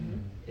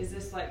 Is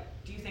this like,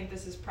 do you think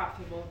this is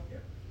profitable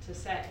to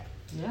say?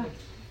 Yeah.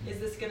 Is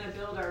this going to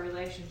build our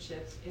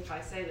relationship if I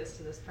say this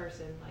to this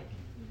person? Like,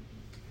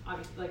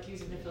 obviously, like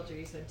using the filter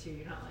you said too,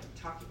 you're not like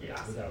talking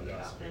gossipy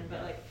about them,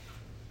 but like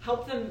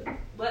help them,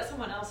 let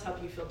someone else help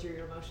you filter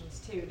your emotions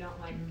too. Don't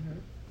like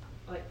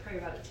pray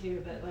about it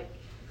too, but like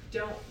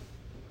don't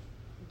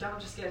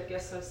just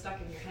get so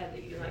stuck in your head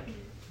that you like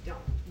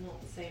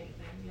won't say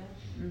anything,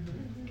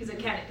 because it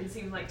can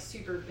seem like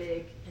super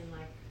big and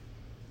like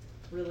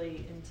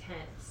really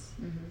intense,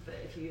 but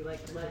if you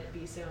like let it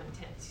be so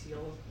intense,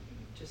 you'll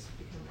just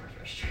become more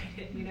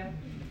frustrated, you know?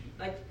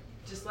 Like,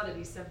 just let it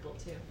be simple,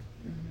 too.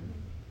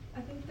 I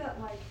think that,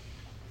 like,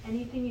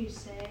 anything you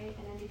say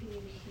and anything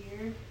you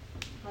hear,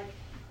 like,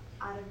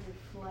 out of your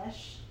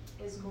flesh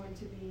is going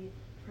to be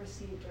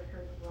perceived or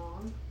heard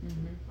wrong.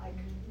 Like,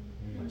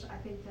 which I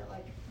think that,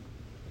 like,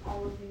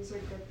 all of these are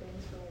good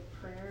things for, like,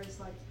 prayer is,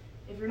 like,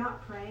 if you're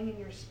not praying and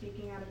you're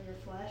speaking out of your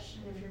flesh,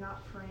 and if you're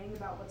not praying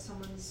about what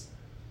someone's,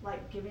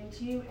 like, giving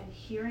to you and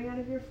hearing out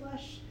of your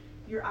flesh,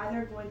 you're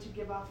either going to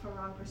give off a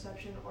wrong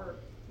perception or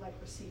like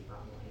receive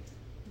wrongly,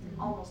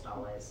 almost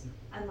always.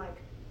 And like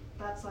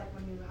that's like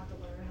when you have to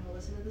learn how to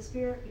listen to the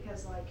Spirit,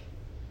 because like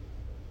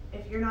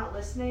if you're not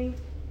listening,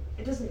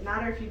 it doesn't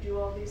matter if you do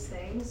all these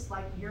things,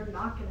 like you're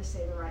not going to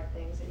say the right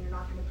things and you're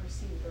not going to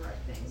perceive the right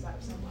things out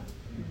of someone.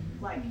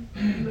 Like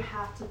you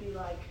have to be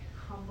like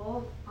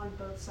humble on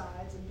both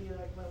sides and be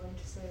like willing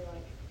to say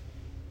like,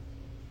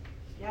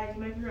 yeah, you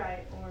might be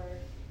right, or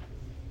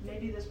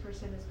maybe this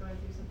person is going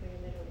through something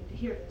and they don't need to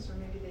hear this, or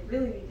maybe they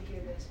really need to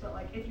hear this. But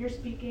like if you're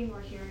speaking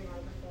or hearing out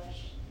of the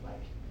flesh,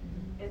 like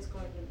it's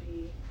going to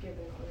be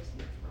given or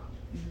received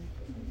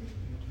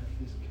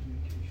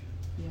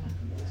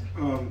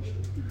wrong.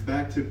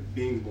 Back to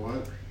being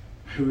blunt,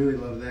 I really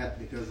love that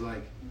because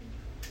like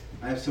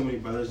I have so many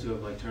brothers who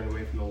have like turned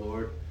away from the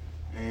Lord,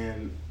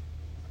 and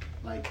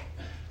like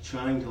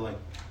trying to like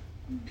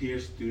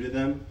pierce through to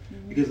them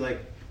because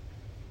like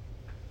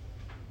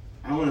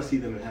I want to see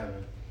them in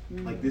heaven.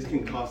 Like this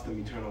can cost them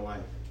eternal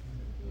life.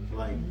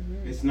 Like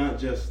it's not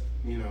just,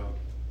 you know,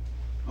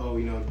 oh,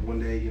 you know, one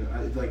day, you know,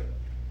 it's like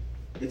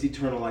it's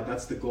eternal life.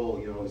 That's the goal,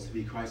 you know, is to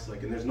be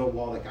Christ-like. And there's no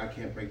wall like I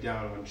can't break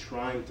down. I'm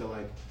trying to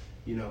like,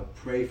 you know,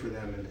 pray for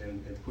them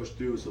and push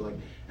through. So like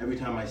every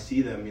time I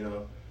see them, you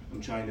know,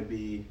 I'm trying to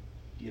be,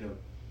 you know,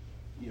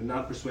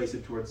 not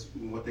persuasive towards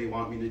what they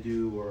want me to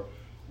do,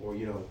 or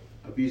you know,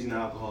 abusing the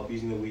alcohol,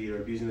 abusing the weed,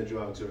 or abusing the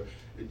drugs, or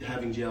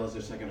having jail as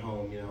their second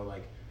home. You know,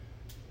 like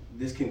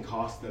this can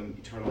cost them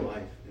eternal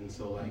life. And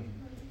so like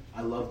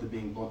I love the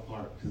being blunt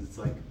part because it's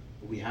like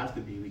we have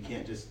to be. We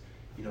can't just,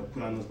 you know,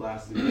 put on those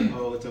glasses and be like,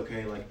 oh, it's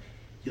okay. Like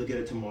he'll get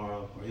it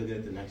tomorrow, or he'll get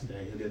it the next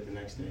day. He'll get it the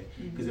next day,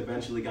 because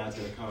eventually God's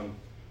gonna come,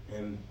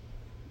 and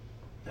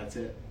that's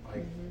it.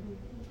 Like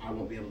I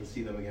won't be able to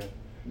see them again,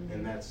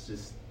 and that's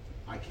just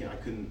I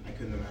couldn't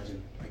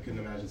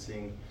imagine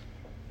seeing,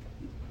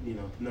 you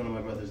know, none of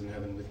my brothers in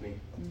heaven with me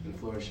and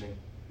flourishing,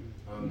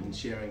 and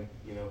sharing,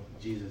 you know,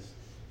 Jesus.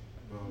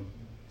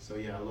 So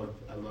yeah,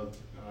 I love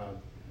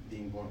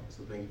being born.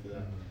 So thank you for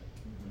that.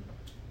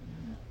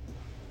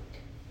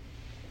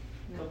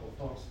 A couple of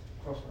thoughts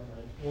cross my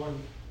mind. One,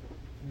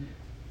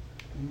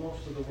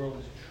 most of the world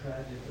is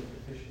tragically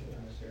deficient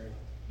in this area of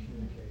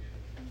communication.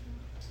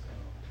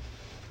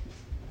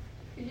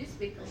 Could you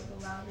speak a little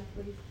louder,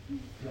 please?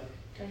 Yeah.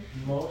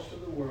 Most of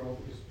the world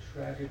is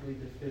tragically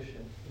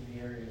deficient in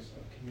the areas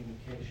of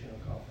communication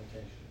and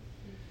confrontation.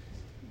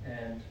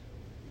 And,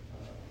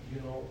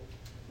 you know,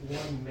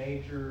 one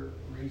major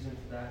reason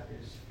for that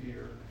is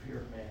fear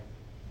of man,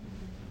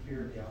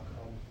 fear of the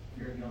outcome,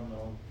 fear of the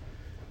unknown.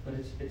 But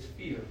it's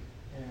fear.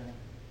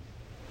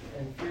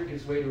 And fear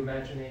gives way to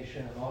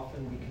imagination, and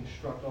often we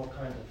construct all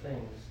kinds of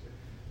things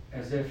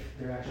as if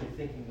they're actually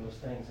thinking those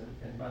things.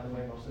 And by the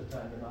way, most of the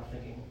time they're not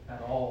thinking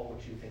at all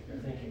what you think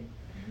they're thinking.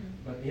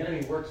 But the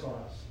enemy works on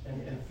us,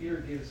 and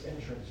fear gives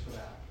entrance for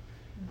that.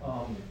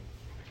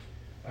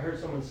 I heard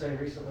someone say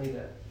recently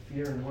that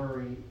fear and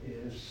worry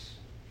is,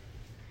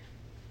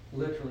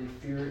 literally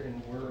fear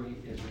and worry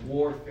is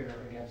warfare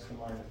against the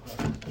mind of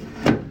Christ.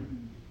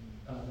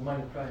 The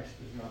mind of Christ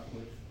is not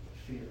with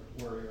fear,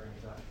 worry, or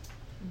anxiety.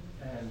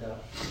 And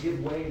to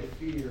give way to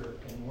fear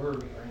and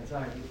worry or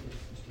anxiety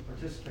is to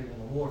participate in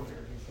the warfare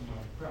against the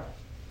mind of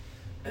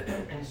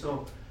Christ. And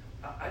so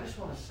I just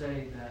want to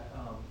say that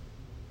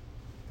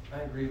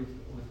I agree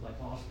with like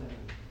Austin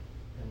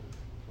and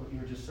what you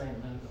were just saying a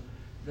minute ago,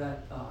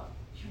 that,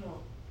 you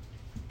know,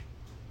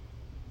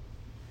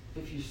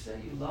 if you say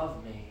you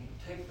love me,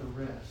 take the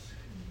risk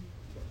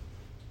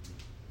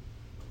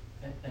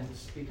and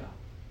speak up.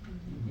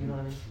 You know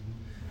what I mean?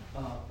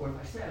 Or if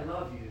I say I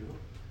love you,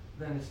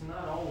 then it's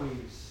not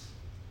always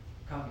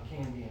cotton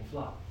candy and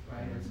fluff,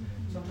 right?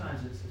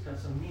 Sometimes it's got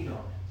some meat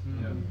on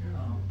it.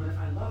 But if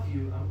I love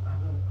you, I'm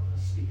gonna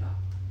speak up,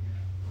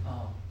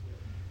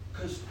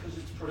 because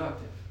it's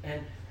productive.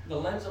 And the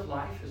lens of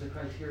life is a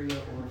criteria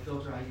or a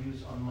filter I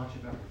use on much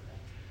of everything.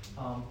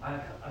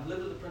 I've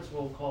lived with a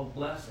principle called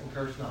bless and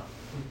curse not.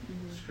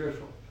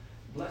 Scriptural.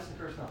 Bless and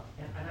curse not.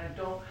 And I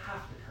don't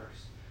have to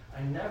curse.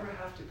 I never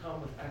have to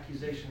come with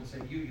accusation and say,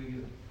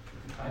 you.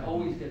 I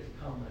always get to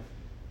come with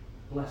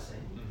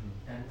blessing.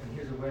 And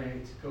here's a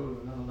way to go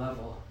to another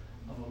level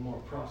of a more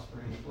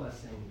prospering,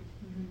 blessing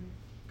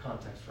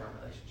context for our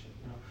relationship.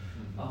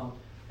 You know?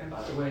 And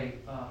by the way,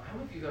 how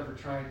many of you have ever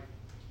tried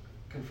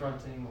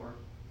confronting or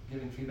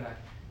giving feedback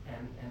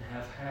and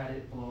have had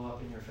it blow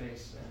up in your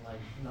face and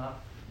like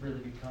not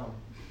really become?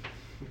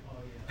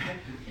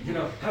 You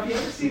know, have you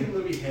ever seen the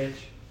movie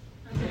Hitch?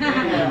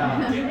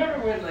 Yeah. Do you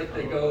remember when like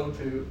they go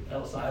to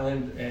Ellis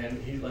Island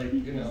and he like,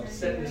 you know,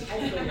 setting this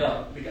whole thing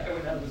up? The guy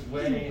went out of his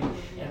way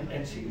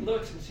and she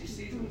looks and she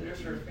sees him,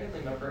 there's her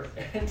family member,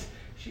 and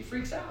she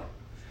freaks out.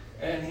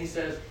 And he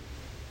says,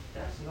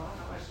 that's not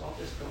how I saw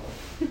this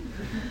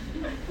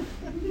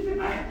going.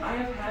 I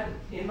have had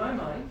in my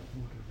mind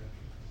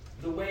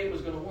the way it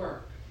was going to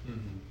work.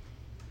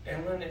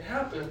 And when it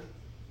happened,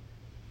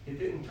 it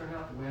didn't turn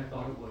out the way I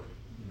thought it would.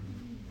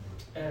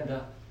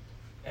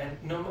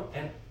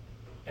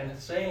 And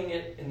saying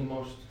it in the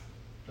most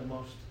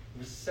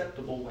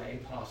receptible way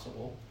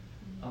possible,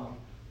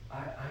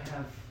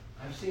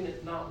 I've seen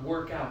it not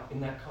work out in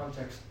that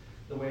context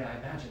the way I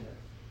imagined it.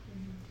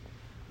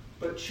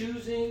 But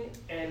choosing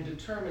and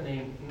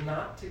determining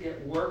not to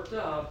get worked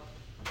up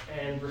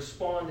and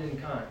respond in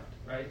kind,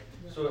 right?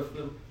 So if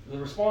the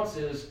response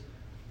is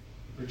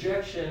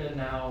rejection and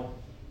now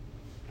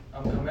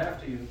I'm coming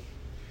after you,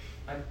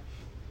 I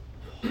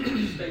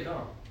stay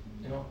calm.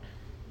 You know,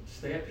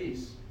 stay at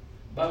peace.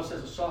 The Bible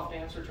says a soft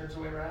answer turns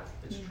away wrath.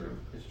 It's true.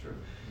 It's true.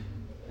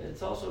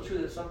 It's also true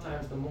that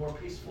sometimes the more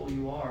peaceful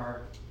you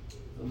are,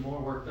 the more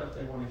worked up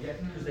they want to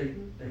get because they.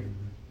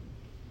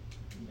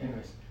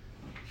 Anyways,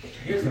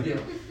 here's the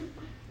deal.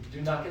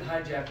 Do not get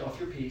hijacked off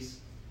your peace.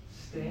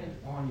 Stand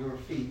on your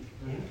feet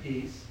in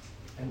peace,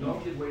 and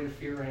don't give way to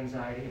fear or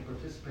anxiety, and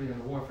participate in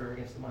the warfare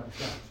against the mind of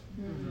God.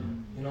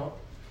 You know,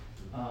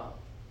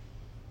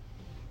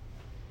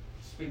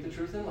 speak the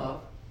truth in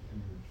love,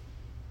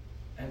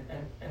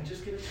 and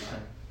just give it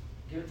time.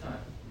 Give it time.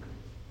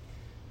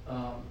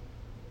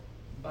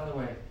 By the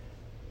way,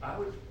 I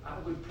would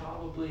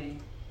probably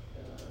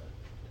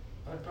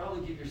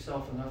give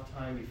yourself enough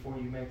time before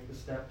you make the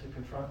step to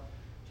confront,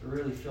 to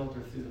really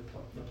filter through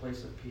the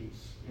place of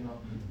peace. You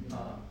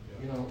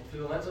know,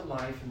 through the lens of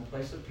life and the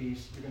place of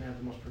peace, you're going to have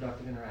the most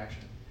productive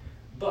interaction.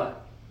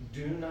 But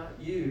do not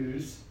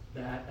use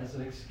that as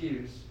an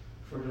excuse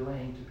for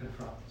delaying to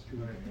confront.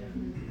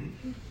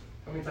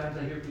 How many times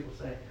I hear people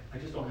say, "I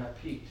just don't have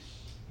peace."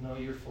 No,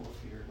 you're full of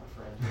fear, my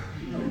friend.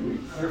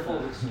 You're full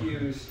of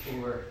excuse,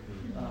 or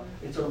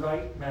it's a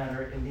right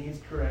matter, it needs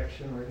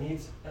correction, or it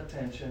needs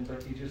attention,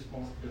 but you just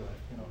won't do it.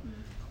 You know,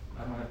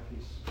 I don't have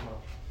peace.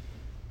 Well,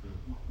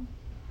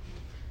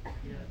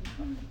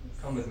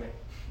 come with me.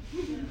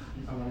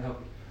 I want to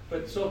help you.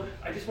 But so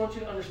I just want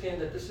you to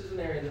understand that this is an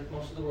area that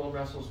most of the world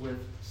wrestles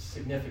with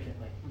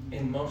significantly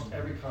in most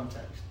every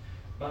context.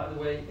 By the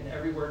way, in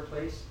every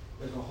workplace,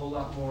 there's a whole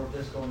lot more of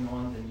this going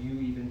on than you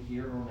even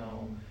hear or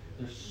know.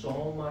 There's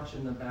so much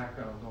in the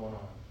background going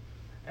on.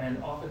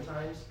 And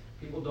oftentimes,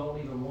 people don't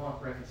even want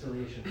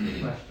reconciliation to the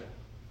question.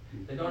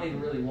 They don't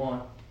even really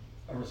want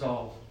a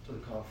resolve to the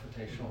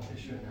confrontational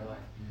issue in their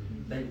life.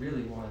 They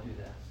really want to do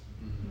that.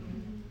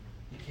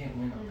 You can't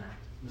win on that.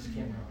 You just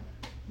can't win on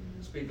that.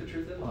 Speak the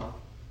truth in love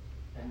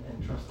and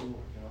trust the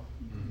Lord, you know.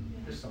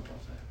 There's something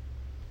else there.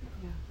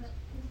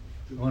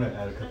 I want to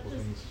add a couple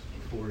things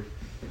before.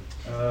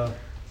 I've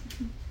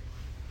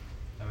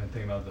been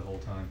thinking about it the whole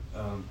time.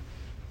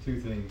 Two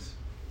things.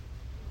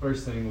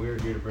 First thing, we're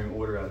here to bring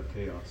order out of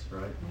chaos,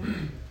 right?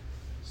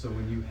 So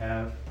when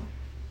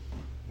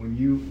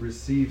you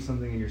receive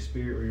something in your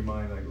spirit or your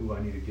mind, like, "Ooh, I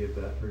need to give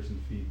that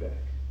person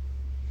feedback,"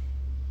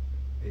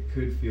 it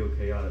could feel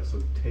chaotic.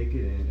 So take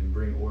it in and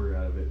bring order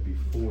out of it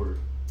before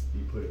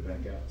you put it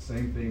back out.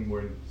 Same thing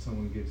when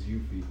someone gives you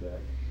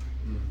feedback.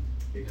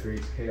 It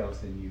creates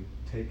chaos in you.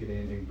 Take it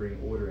in and bring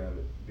order out of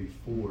it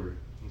before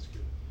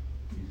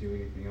you do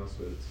anything else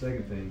with it.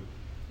 Second thing,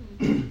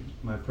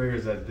 my prayer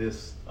is that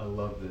I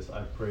love this.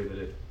 I pray that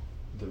it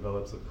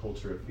develops a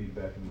culture of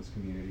feedback in this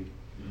community.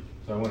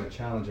 So I want to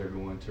challenge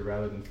everyone to,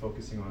 rather than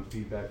focusing on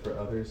feedback for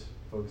others,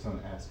 focus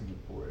on asking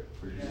for it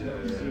for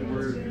yourself.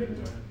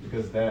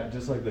 Because that,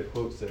 just like the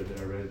quote said that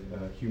I read,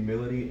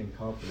 humility and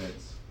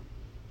confidence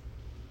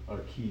are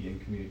key in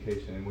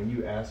communication. And when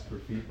you ask for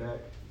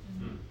feedback,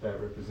 that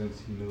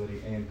represents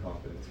humility and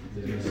confidence,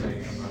 because you're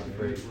saying, "I'm not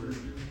afraid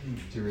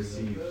to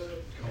receive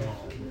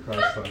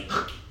Christ-like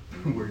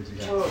words you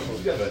have." But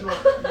yeah, that's it.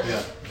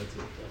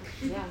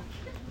 Yeah.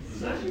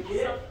 Sometimes you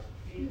get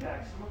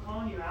feedback, someone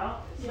calling you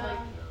out. It's like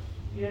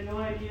you had no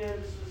idea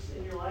this was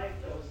in your life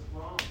that was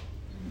wrong.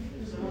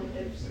 If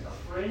a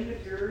friend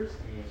of yours is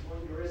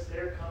willing to risk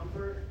their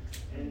comfort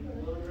and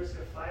willing to risk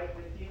a fight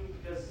with you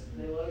because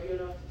they love you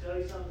enough to tell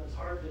you something that's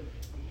hard to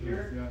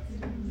hear,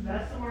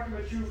 that's the mark of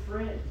a true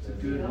friend.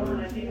 You know,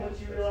 and I think once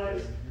you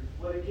realize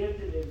what a gift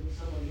it is when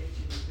someone hits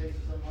you in the face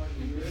with something hard to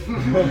hear,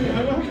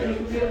 you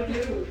can feel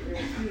good with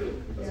grace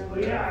too. But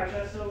yeah,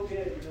 that's so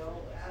good, you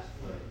know, ask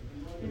for it.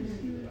 You want to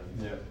receive it.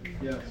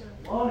 Yeah.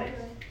 Want it.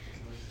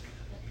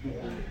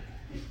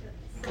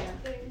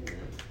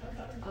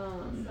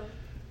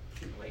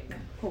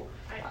 Cool.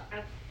 I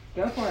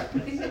Go for it.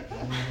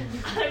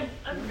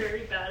 I'm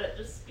very bad at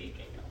just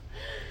speaking.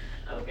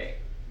 Okay.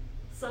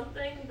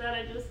 Something that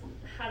I just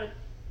had to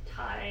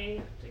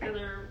tie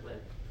together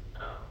with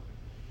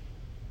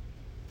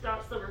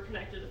dots that were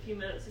connected a few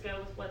minutes ago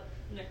with what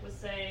Nick was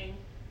saying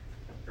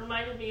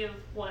reminded me of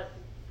what,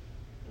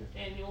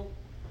 Daniel,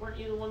 weren't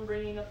you the one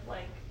bringing up,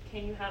 like,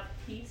 can you have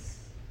peace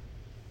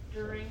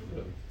during?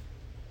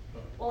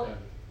 Well,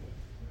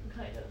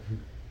 kind of.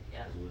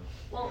 Yeah.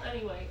 Well,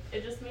 anyway,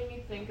 it just made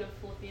me think of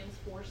Philippians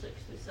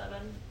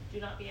 4:6-7. Do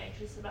not be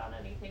anxious about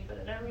anything, but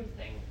in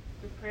everything,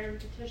 through prayer and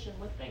petition,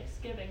 with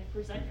thanksgiving,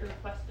 present your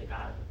request to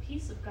God. The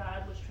peace of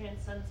God, which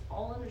transcends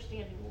all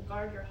understanding, will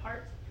guard your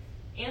hearts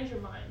and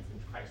your minds in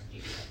Christ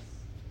Jesus.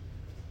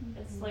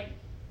 It's like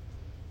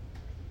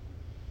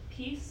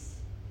peace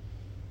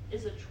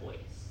is a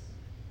choice.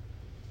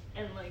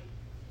 And like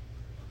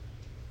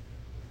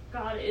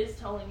God is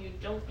telling you,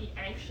 don't be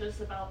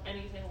anxious about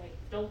anything. Like,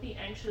 don't be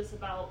anxious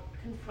about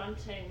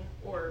confronting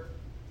or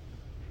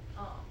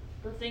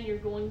the thing you're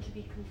going to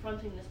be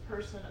confronting this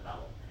person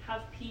about.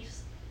 Have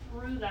peace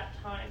through that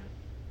time.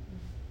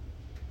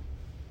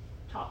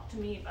 Talk to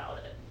me about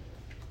it.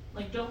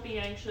 Like, don't be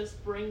anxious.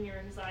 Bring your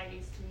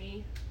anxieties to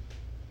me,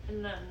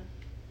 and then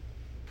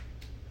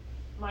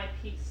my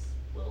peace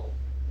will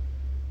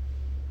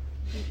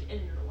who's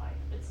in your life.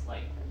 It's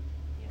like,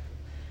 Yeah.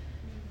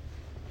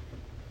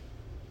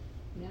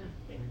 yeah.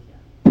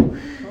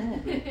 Cool.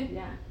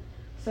 Yeah.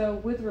 So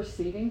with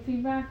receiving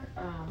feedback,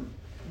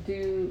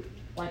 do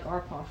like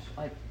our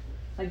like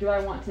do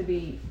I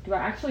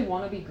actually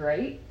want to be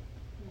great,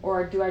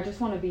 or do I just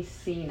want to be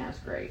seen as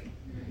great?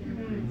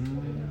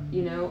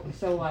 You know,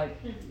 so like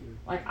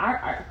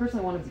I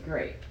personally want to be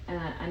great, and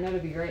I know to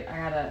be great I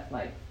gotta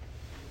like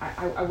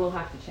I will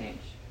have to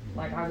change.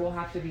 Like I will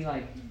have to be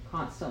like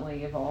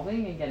constantly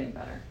evolving and getting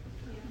better.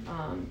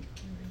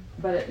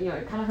 But it, you know,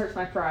 it kind of hurts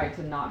my pride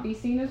to not be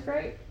seen as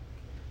great.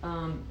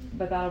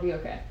 But that'll be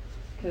okay,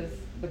 because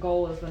the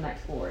goal is the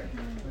next glory.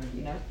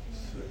 You know.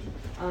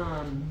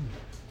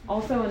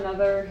 Also,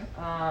 another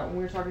when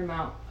we were talking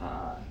about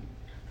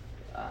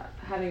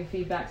having a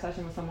feedback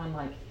session with someone,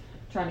 like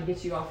trying to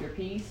get you off your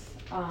piece.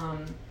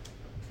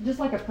 Just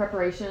like a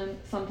preparation,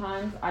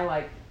 sometimes I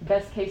like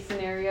best case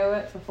scenario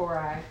it before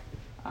I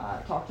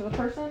talk to the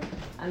person,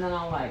 and then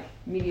I'll like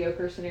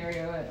mediocre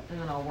scenario it, and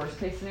then I'll worst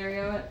case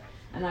scenario it,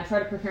 and I try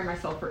to prepare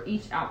myself for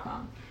each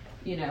outcome,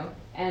 you know.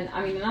 And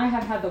I mean, and I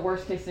have had the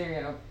worst case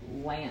scenario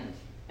land,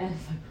 and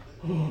it's like,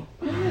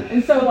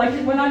 and so like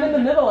when I'm in the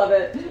middle of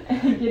it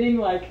and getting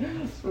like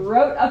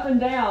wrote up and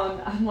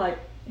down, I'm like,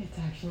 it's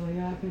actually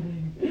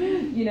happening,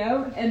 you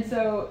know. And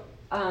so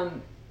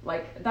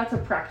like that's a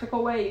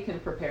practical way you can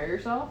prepare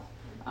yourself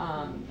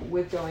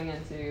with going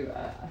into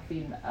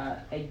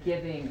a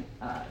giving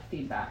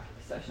feedback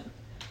session.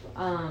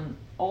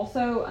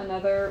 Also,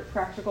 another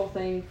practical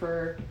thing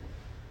for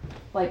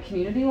like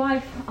community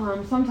life,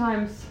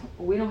 sometimes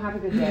we don't have a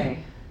good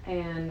day,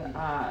 and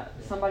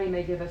somebody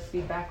may give us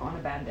feedback on a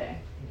bad day,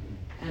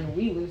 and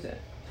we lose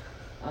it.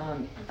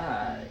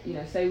 You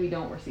know, say we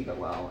don't receive it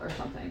well or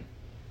something.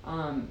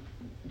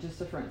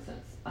 Just for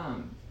instance,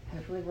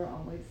 hopefully we're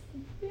always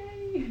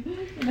yay.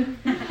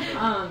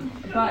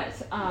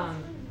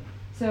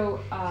 So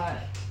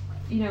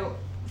you know,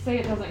 say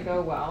it doesn't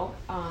go well.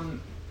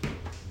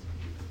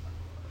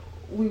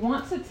 We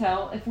want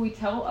to if we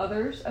tell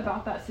others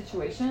about that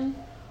situation,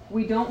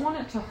 we don't want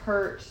it to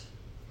hurt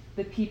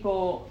the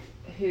people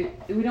we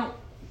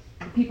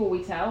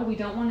tell. We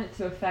don't want it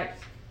to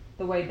affect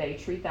the way they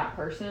treat that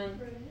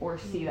person or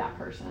see that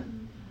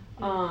person.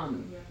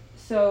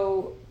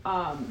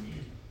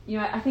 You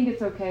know, I think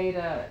it's okay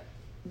to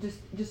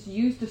just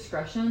use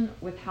discretion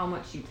with how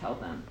much you tell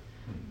them,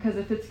 because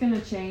if it's going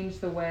to change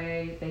the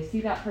way they see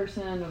that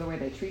person or the way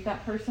they treat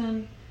that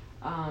person,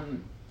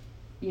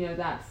 you know,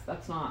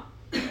 that's not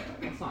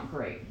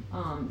great.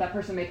 That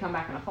person may come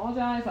back and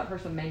apologize. That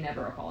person may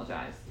never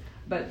apologize.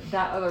 But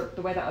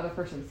the way that other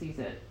person sees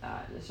it,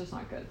 it's just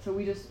not good. So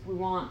we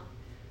want,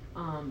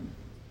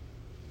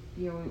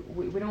 you know,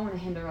 we don't want to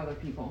hinder other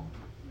people.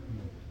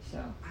 So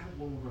I have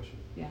one more question.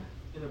 Yeah.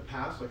 In the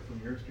past, like from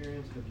your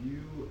experience, have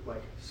you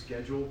like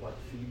scheduled like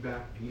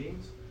feedback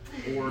meetings,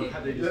 or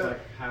have they just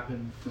like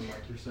happened from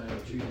like you're saying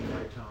choosing the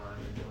right time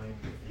and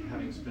like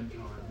having spent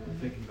time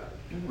and thinking about it?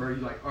 Where are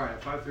you like, all right,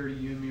 at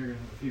 5:30, you and me are gonna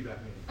have a feedback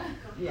meeting?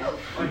 Yeah.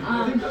 Like,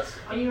 I think that's.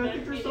 I mean, I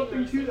think there's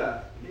something to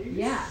that. Maybe.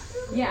 Yeah.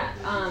 Yeah.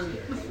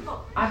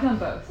 I've done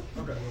both.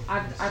 Okay.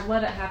 I've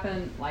let it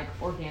happen like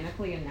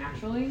organically and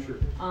naturally. Sure.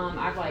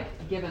 I've like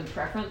given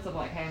preference of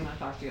like, hey, I'm gonna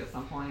talk to you at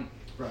some point.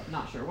 Right.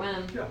 Not sure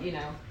when. Yeah. You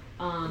know.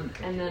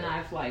 And then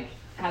I've like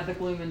had the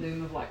gloom and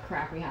doom of like,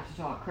 crap, we have to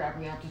talk, we're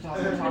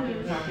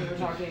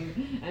talking,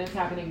 and it's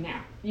happening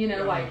now. You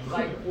know, like,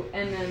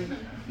 and then,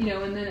 you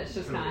know, and then it's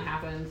just kind of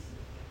happens,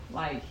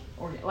 like,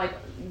 or like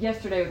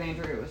yesterday with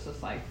Andrew, it was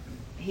just like,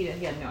 he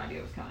had no idea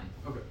it was coming.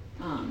 Okay.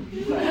 I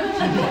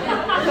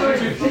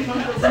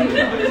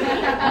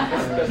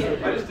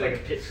just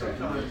think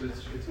sometimes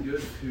it's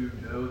good to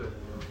know that,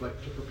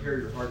 like, to prepare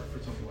your heart for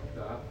something like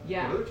that.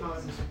 Yeah. But other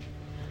times.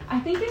 I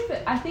think it's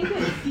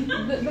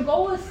the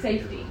goal is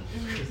safety.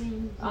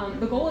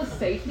 The goal is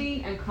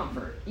safety and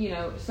comfort. You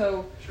know,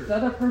 so the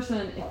other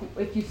person,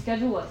 if you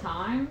schedule a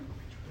time,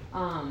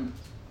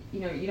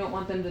 you know, you don't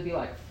want them to be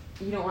like,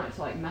 you don't want it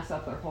to like mess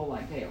up their whole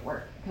like day at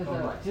work because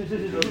they're like,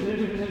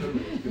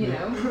 you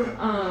know.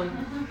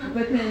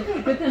 But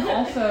then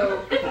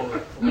also,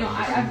 you know,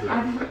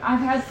 I've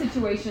had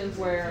situations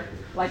where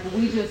like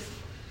we just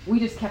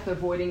kept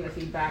avoiding the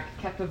feedback.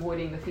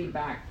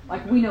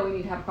 Like we know we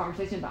need to have a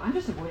conversation, but I'm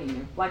just avoiding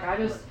you. Like I'm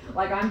just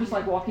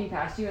like walking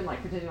past you and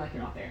like pretending like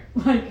you're not there.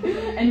 Like,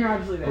 and you're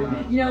obviously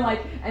there. You know,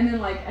 like, and then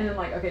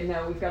like, okay,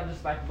 no, we've got to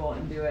just bite the bullet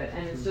and do it.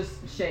 And it's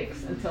just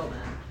shakes until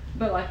then.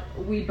 But like,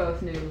 we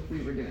both knew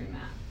we were doing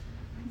that.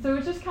 So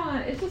it's just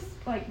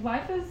like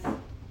life is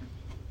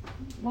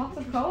lots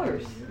of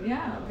colors.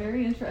 Yeah,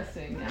 very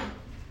interesting. Yeah.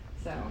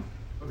 So.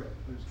 Okay.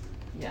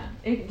 Yeah,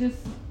 it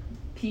just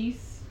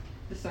peace.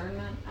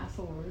 Discernment, ask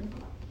the Lord.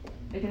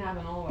 It can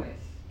happen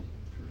always.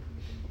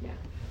 Yeah.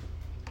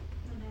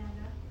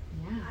 Amanda,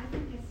 yeah. I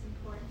think it's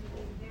important to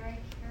be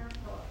very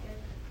careful if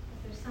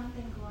there's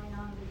something going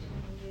on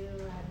between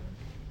you and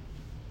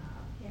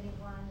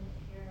anyone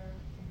here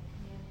in the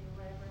community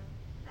or whatever.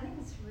 I think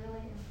it's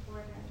really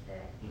important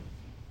that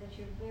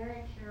you're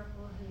very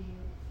careful who you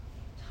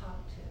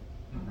talk to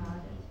about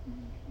it.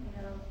 You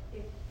know,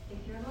 if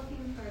you're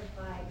looking for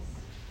advice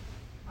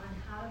on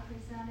how to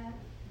present it,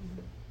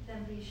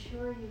 then be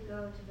sure you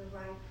go to the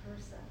right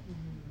person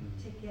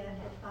to get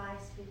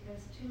advice,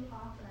 because too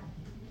often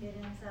it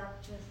ends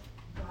up just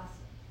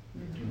gossip.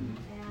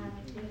 And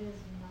it is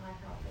not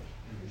healthy.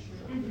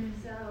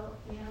 So,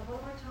 you know,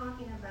 what we're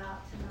talking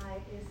about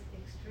tonight is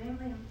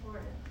extremely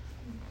important.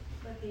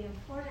 But the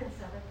importance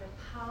of it, the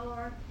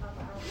power of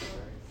our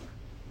words,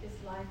 is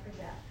life or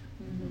death.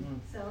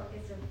 So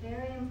it's a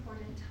very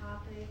important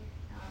topic.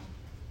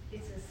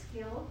 It's a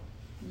skill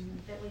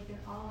that we can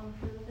all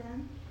improve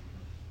in,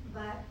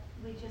 but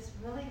we just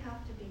really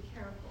have to be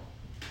careful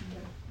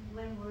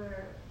when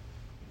we're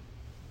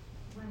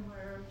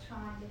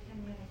trying to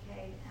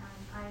communicate. And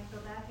I go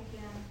back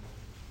again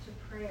to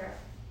prayer.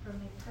 For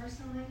me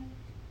personally,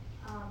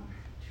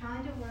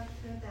 trying to work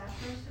through that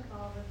first of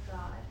all with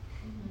God,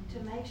 to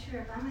make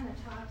sure if I'm going to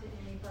talk to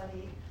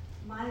anybody,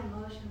 my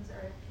emotions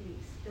are at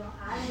peace.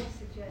 I would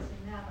suggest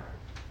never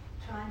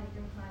trying to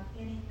confront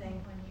anything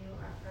when you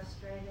are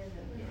frustrated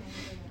and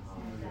angry and all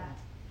of that.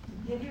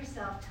 Give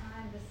yourself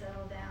time to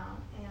settle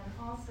down. And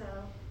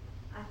also,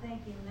 I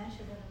think you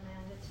mentioned it,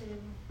 Amanda,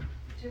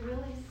 to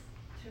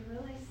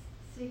really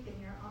seek in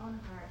your own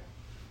heart,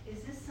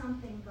 is this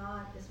something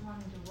God is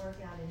wanting to work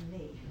out in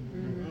me?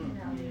 You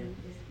know,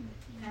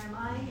 am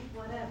I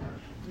whatever?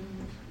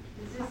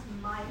 Is this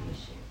my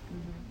issue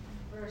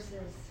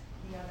versus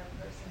the other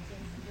person's?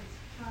 It's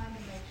trying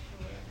to make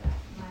sure that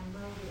my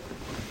motive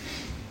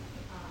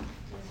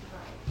is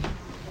right.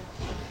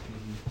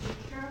 Be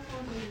careful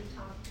who you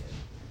talk to.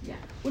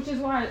 Yeah, which is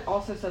why I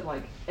also said,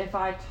 like, if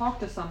I talk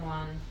to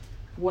someone,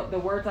 what the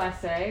words I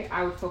say,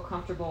 I would feel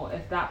comfortable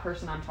if that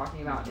person I'm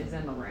talking about is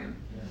in the room.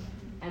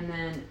 And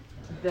then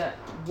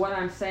what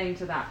I'm saying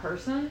to that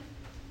person,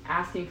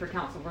 asking for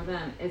counsel for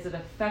them, is it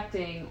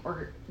affecting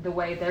or the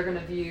way they're going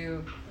to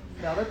view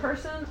the other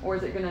person, or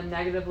is it going to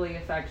negatively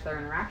affect their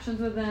interactions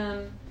with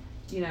them?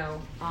 You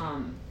know,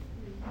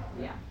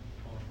 yeah.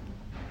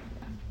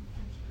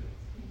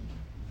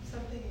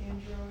 Something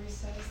Andrew always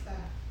says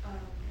that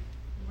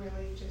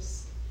really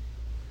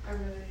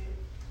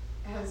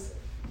has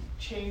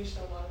changed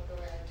a lot of the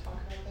way I talk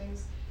about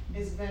things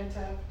is vent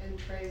up and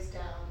praise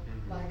down.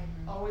 Like,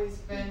 always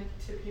vent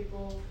to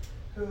people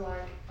who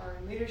like are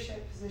in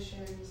leadership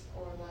positions,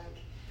 or like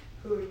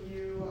who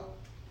you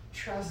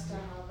trust to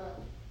have a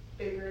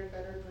bigger and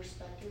better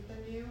perspective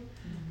than you,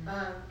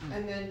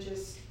 and then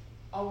just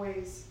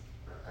always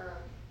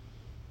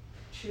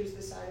choose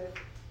the side of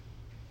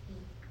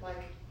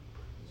like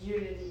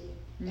unity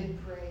and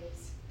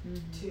praise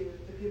to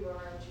the people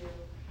around you,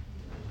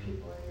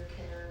 people in your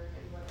care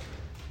and whatever.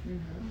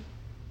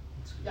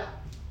 Yeah.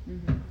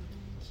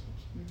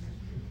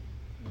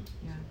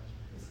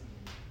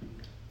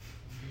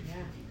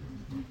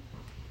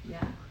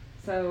 Yeah.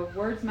 So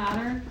words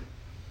matter,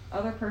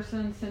 other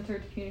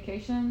person-centered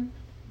communication,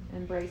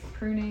 embrace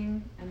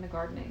pruning and the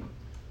gardening.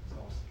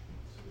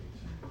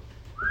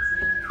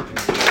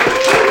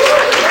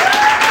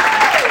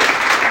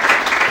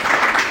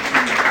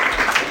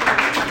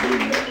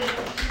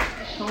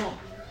 Cool.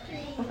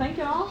 Well, thank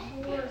you all.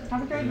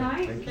 Have a great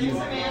night. Thank you.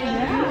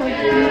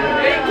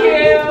 Thank you.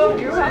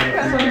 You're welcome.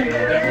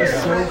 That was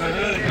so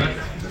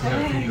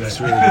good. That's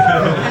really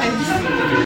good.